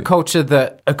 This is a culture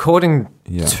that, according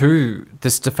to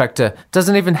this defector,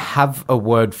 doesn't even have a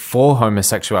word for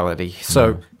homosexuality.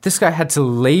 So this guy had to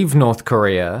leave North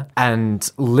Korea and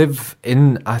live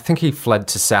in, I think he fled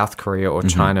to South Korea or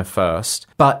China first.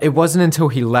 But it wasn't until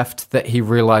he left that he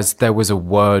realized there was a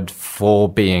word for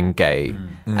being gay.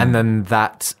 And then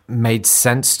that made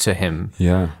sense to him.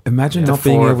 Yeah. Imagine The not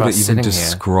being four able of to us even sitting here.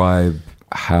 describe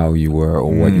how you were or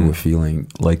what you were feeling.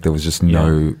 Like there was just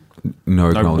no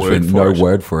acknowledgement, no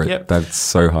word for it. Yep. That's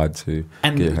so hard to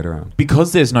And get your head around.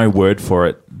 because there's no word for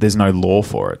it, there's no law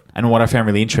for it. And what I found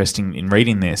really interesting in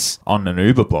reading this on an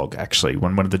Uber blog, actually,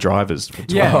 when one of the drivers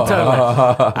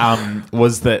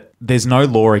was that there's no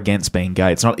law against being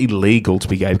gay. It's not illegal to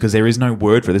be gay because there is no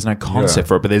word for it. There's no concept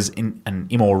for it, but there's an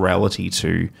immorality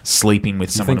to sleeping with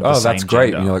You someone think, of the oh, same that's great.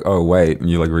 gender. And you're like, oh, wait. And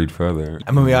you like read further.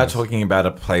 I mean, we are talking about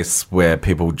a place where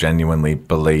people genuinely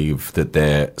believe that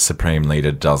their supreme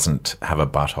leader doesn't have a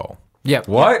butthole. Yeah.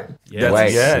 What? Yeah,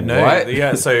 Wait, what?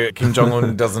 Yeah, so Kim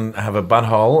Jong-un doesn't have a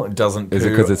butthole, doesn't Is it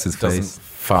poo, 'cause it's his doesn't face?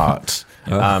 fart.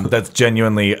 That's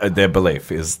genuinely their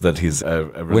belief, is that he's a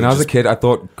religious... When I was a kid, I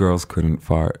thought girls couldn't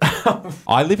fart.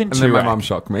 I live in And then my Turak. mum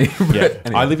shocked me. Yeah,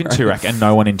 Anyway. I live in Turak, and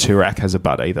no one in Turak has a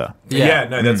butt either. Yeah,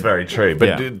 no, that's very true. But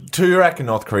Yeah. Turak and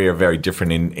North Korea are very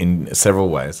different in several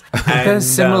ways. They're And,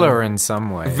 similar in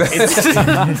some ways.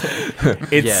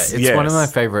 It's one of my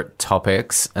favorite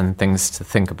topics and things to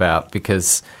think about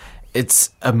because it's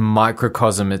a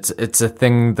microcosm. It's a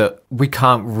thing that we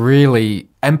can't really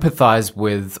empathize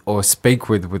with or speak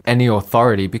with any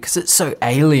authority because it's so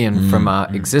alien from our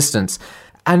existence.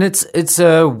 And it's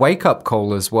a wake-up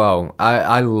call as well.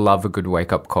 I love a good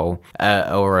wake-up call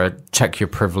or a check your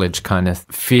privilege kind of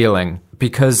feeling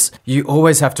because you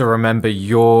always have to remember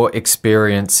your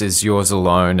experience is yours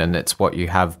alone and it's what you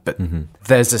have. But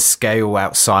there's a scale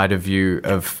outside of you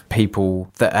of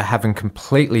people that are having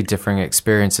completely different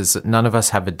experiences that none of us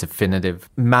have a definitive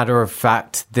matter of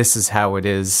fact, this is how it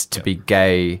is to be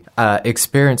gay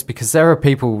experience because there are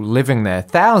people living there,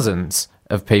 thousands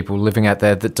of people living out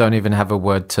there that don't even have a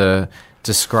word to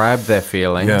describe their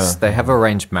feelings. Yeah. They have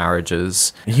arranged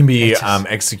marriages. You can be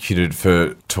executed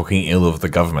for talking ill of the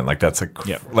government. Like that's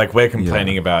like we're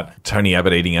complaining about Tony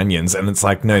Abbott eating onions, and it's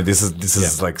like no, this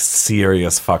is like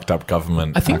serious fucked up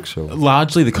government. I think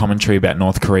largely the commentary about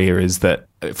North Korea is that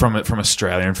from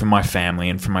Australia and from my family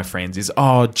and from my friends is,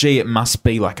 oh, gee, it must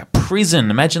be like a prison.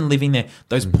 Imagine living there.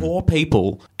 Those poor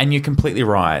people. And you're completely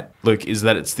right, Luke, is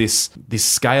that it's this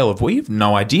scale of we have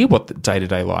no idea what the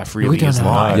day-to-day life really don't is know.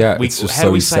 like. Yeah, it's just how do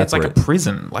so we say it's like a separate.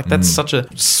 prison? Like that's such a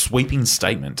sweeping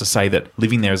statement to say that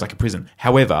living there is like a prison.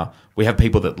 However, we have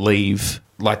people that leave,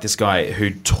 like this guy,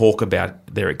 who talk about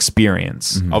their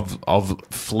experience of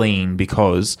fleeing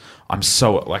because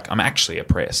I'm actually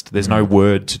oppressed. There's no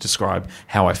word to describe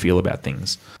how I feel about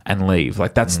things and leave.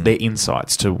 Like that's their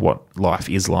insights to what life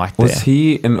is like there. Was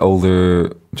he an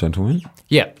older gentleman?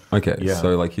 Yeah. Okay,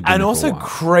 so like he did And also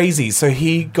crazy. So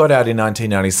he got out in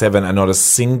 1997 and not a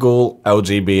single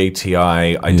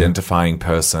LGBTI identifying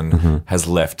person has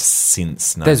left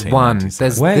since There's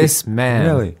 1997. one. There's this man.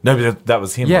 Really? No, but that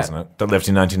was him, Yeah. wasn't it? That left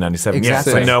in 1997.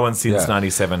 Exactly. Yeah, so no one since Yeah.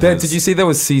 97 Then, has... did you see there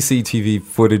was CCTV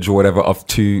footage or whatever of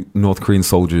two North Korean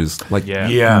soldiers like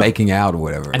Yeah. making out or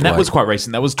whatever? and that like, was quite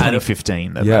recent. That was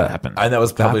 2015 that happened. And that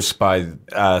was published by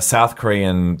South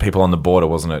Korean people on the border,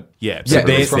 wasn't it? Yeah, Yeah,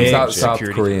 they're- it was from they're South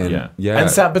security- Korean. yeah.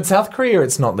 Yeah. But South Korea,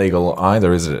 it's not legal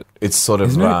either, is it? It's sort of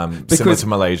Isn't it? similar Because to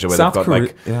Malaysia, where South they've got Korea-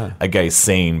 like yeah. a gay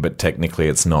scene, but technically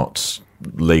it's not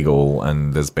legal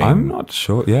and there's been... I'm not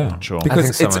sure. Yeah. Not sure. I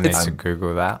think someone needs to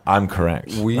Google that. I'm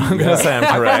correct. I'm going to say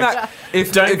I'm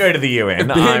correct. Don't go to the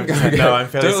UN. I'm fairly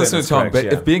don't listen to Tom, correct,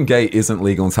 but if being gay isn't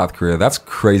legal in South Korea, that's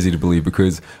crazy to believe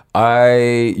because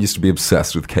I used to be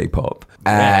obsessed with K-pop.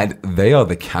 And they are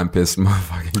the campest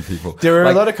motherfucking people. There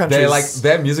are a lot of countries... They're like,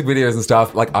 their music videos and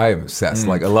stuff, like, I am obsessed.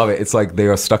 Like, I love it. It's like they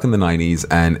are stuck in the 90s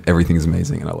and everything is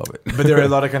amazing and I love it. But there are a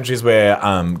lot of countries where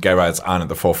gay rights aren't at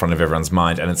the forefront of everyone's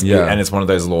mind, and it's one of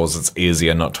those laws that's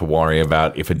easier not to worry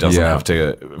about if it doesn't have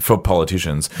to, for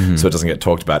politicians, so it doesn't get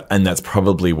talked about. And that's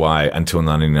probably why until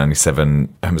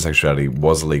 1997 homosexuality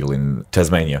was illegal in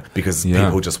Tasmania, because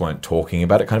people just weren't talking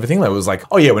about it, kind of a thing. Like, it was like,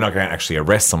 oh yeah, we're not going to actually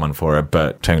arrest someone for it,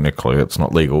 but technically it's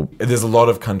not legal. There's a lot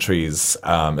of countries,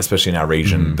 especially in our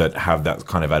region, that have that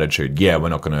kind of attitude. Yeah, we're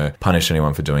not going to punish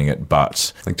anyone for doing it,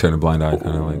 but like turn a blind eye,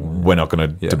 kind of like. We're not going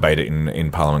to debate it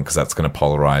in Parliament because that's going to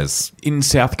polarize. In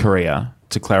South Korea,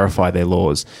 to clarify their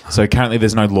laws, so currently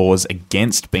there's no laws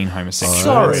against being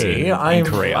homosexual. In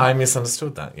Korea. I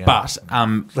misunderstood that. Yeah. But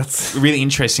that's really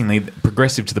interestingly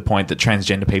progressive to the point that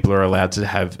transgender people are allowed to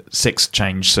have sex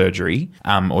change surgery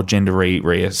or gender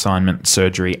reassignment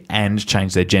surgery and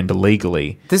change their gender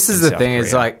legally. This is the thing.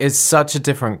 It's like it's such a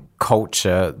different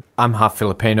culture. I'm half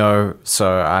Filipino,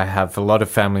 so I have a lot of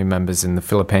family members in the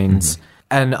Philippines.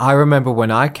 And I remember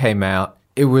when I came out,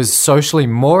 it was socially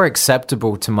more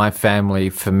acceptable to my family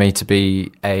for me to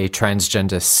be a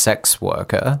transgender sex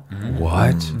worker.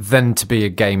 What? Than to be a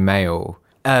gay male.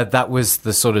 That was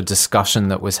the sort of discussion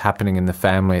that was happening in the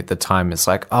family at the time. It's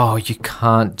like, oh, you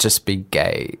can't just be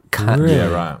gay.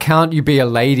 Can't you be a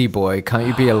lady boy? Can't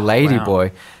you be a lady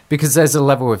boy? Because there's a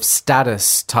level of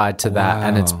status tied to that,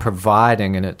 and it's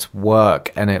providing and it's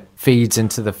work and it feeds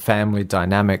into the family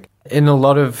dynamic. In a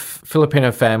lot of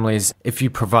Filipino families, if you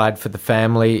provide for the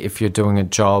family, if you're doing a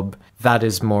job, that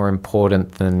is more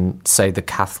important than, say, the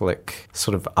Catholic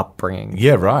sort of upbringing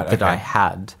that I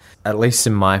had. At least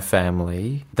in my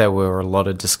family, there were a lot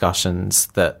of discussions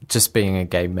that just being a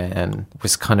gay man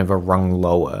was kind of a rung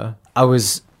lower. I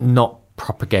was not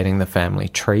propagating the family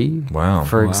tree,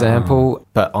 for example.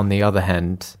 But on the other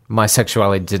hand, my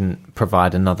sexuality didn't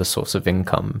provide another source of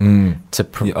income to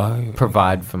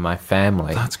provide for my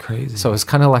family. That's crazy. So it was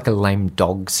kind of like a lame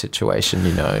dog situation,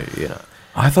 you know.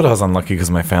 I thought I was unlucky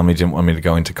because my family didn't want me to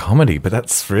go into comedy, but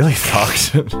that's really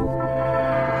fucked.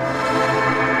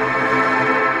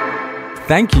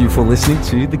 Thank you for listening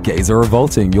to The Gays Are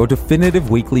Revolting, your definitive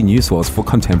weekly news source for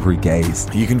contemporary gays.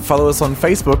 You can follow us on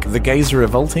Facebook, The Gays Are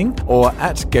Revolting, or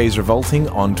at Gays Revolting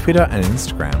on Twitter and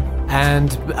Instagram.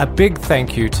 And a big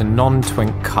thank you to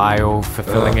non-twink Kyle for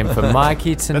filling in for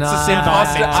Mikey tonight.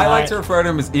 I like to refer to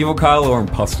him as Evil Kyle or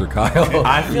Imposter Kyle.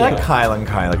 I feel like Kyle and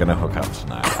Kyle are going to hook up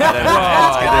tonight.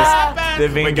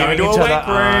 They've been giving each other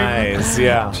eyes.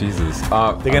 Yeah. Jesus.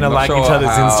 They're going to like each other's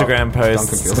Instagram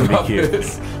posts. It's going to be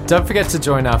cute. Don't forget to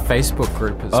join our Facebook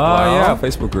group as well. Oh, yeah,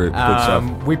 Facebook group. Good stuff.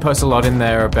 We post a lot in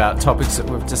there about topics that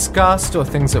we've discussed or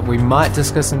things that we might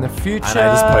discuss in the future. And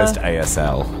I just post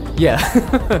ASL. Yeah.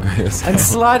 And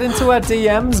slide into our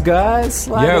DMs, guys.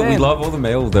 We love all the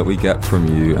mail that we get from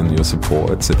you and your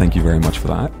support. So thank you very much for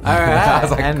that. All right.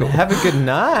 And cool. Have a good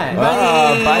night.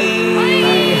 Bye.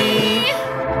 Bye.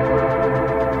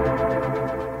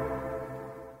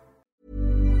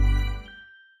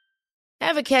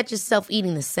 Ever catch yourself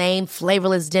eating the same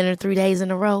flavorless dinner 3 days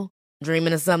in a row?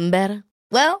 Dreaming of something better?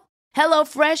 Well,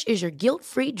 HelloFresh is your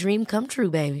guilt-free dream come true,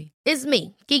 baby. It's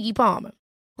me, Keke Palmer.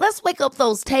 Let's wake up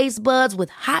those taste buds with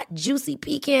hot, juicy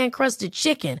pecan-crusted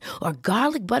chicken or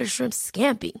garlic butter shrimp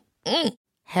scampi.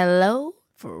 Hello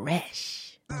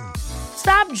Fresh.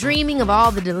 Stop dreaming of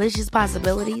all the delicious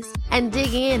possibilities and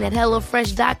dig in at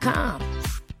HelloFresh.com.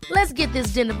 Let's get this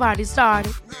dinner party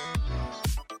started.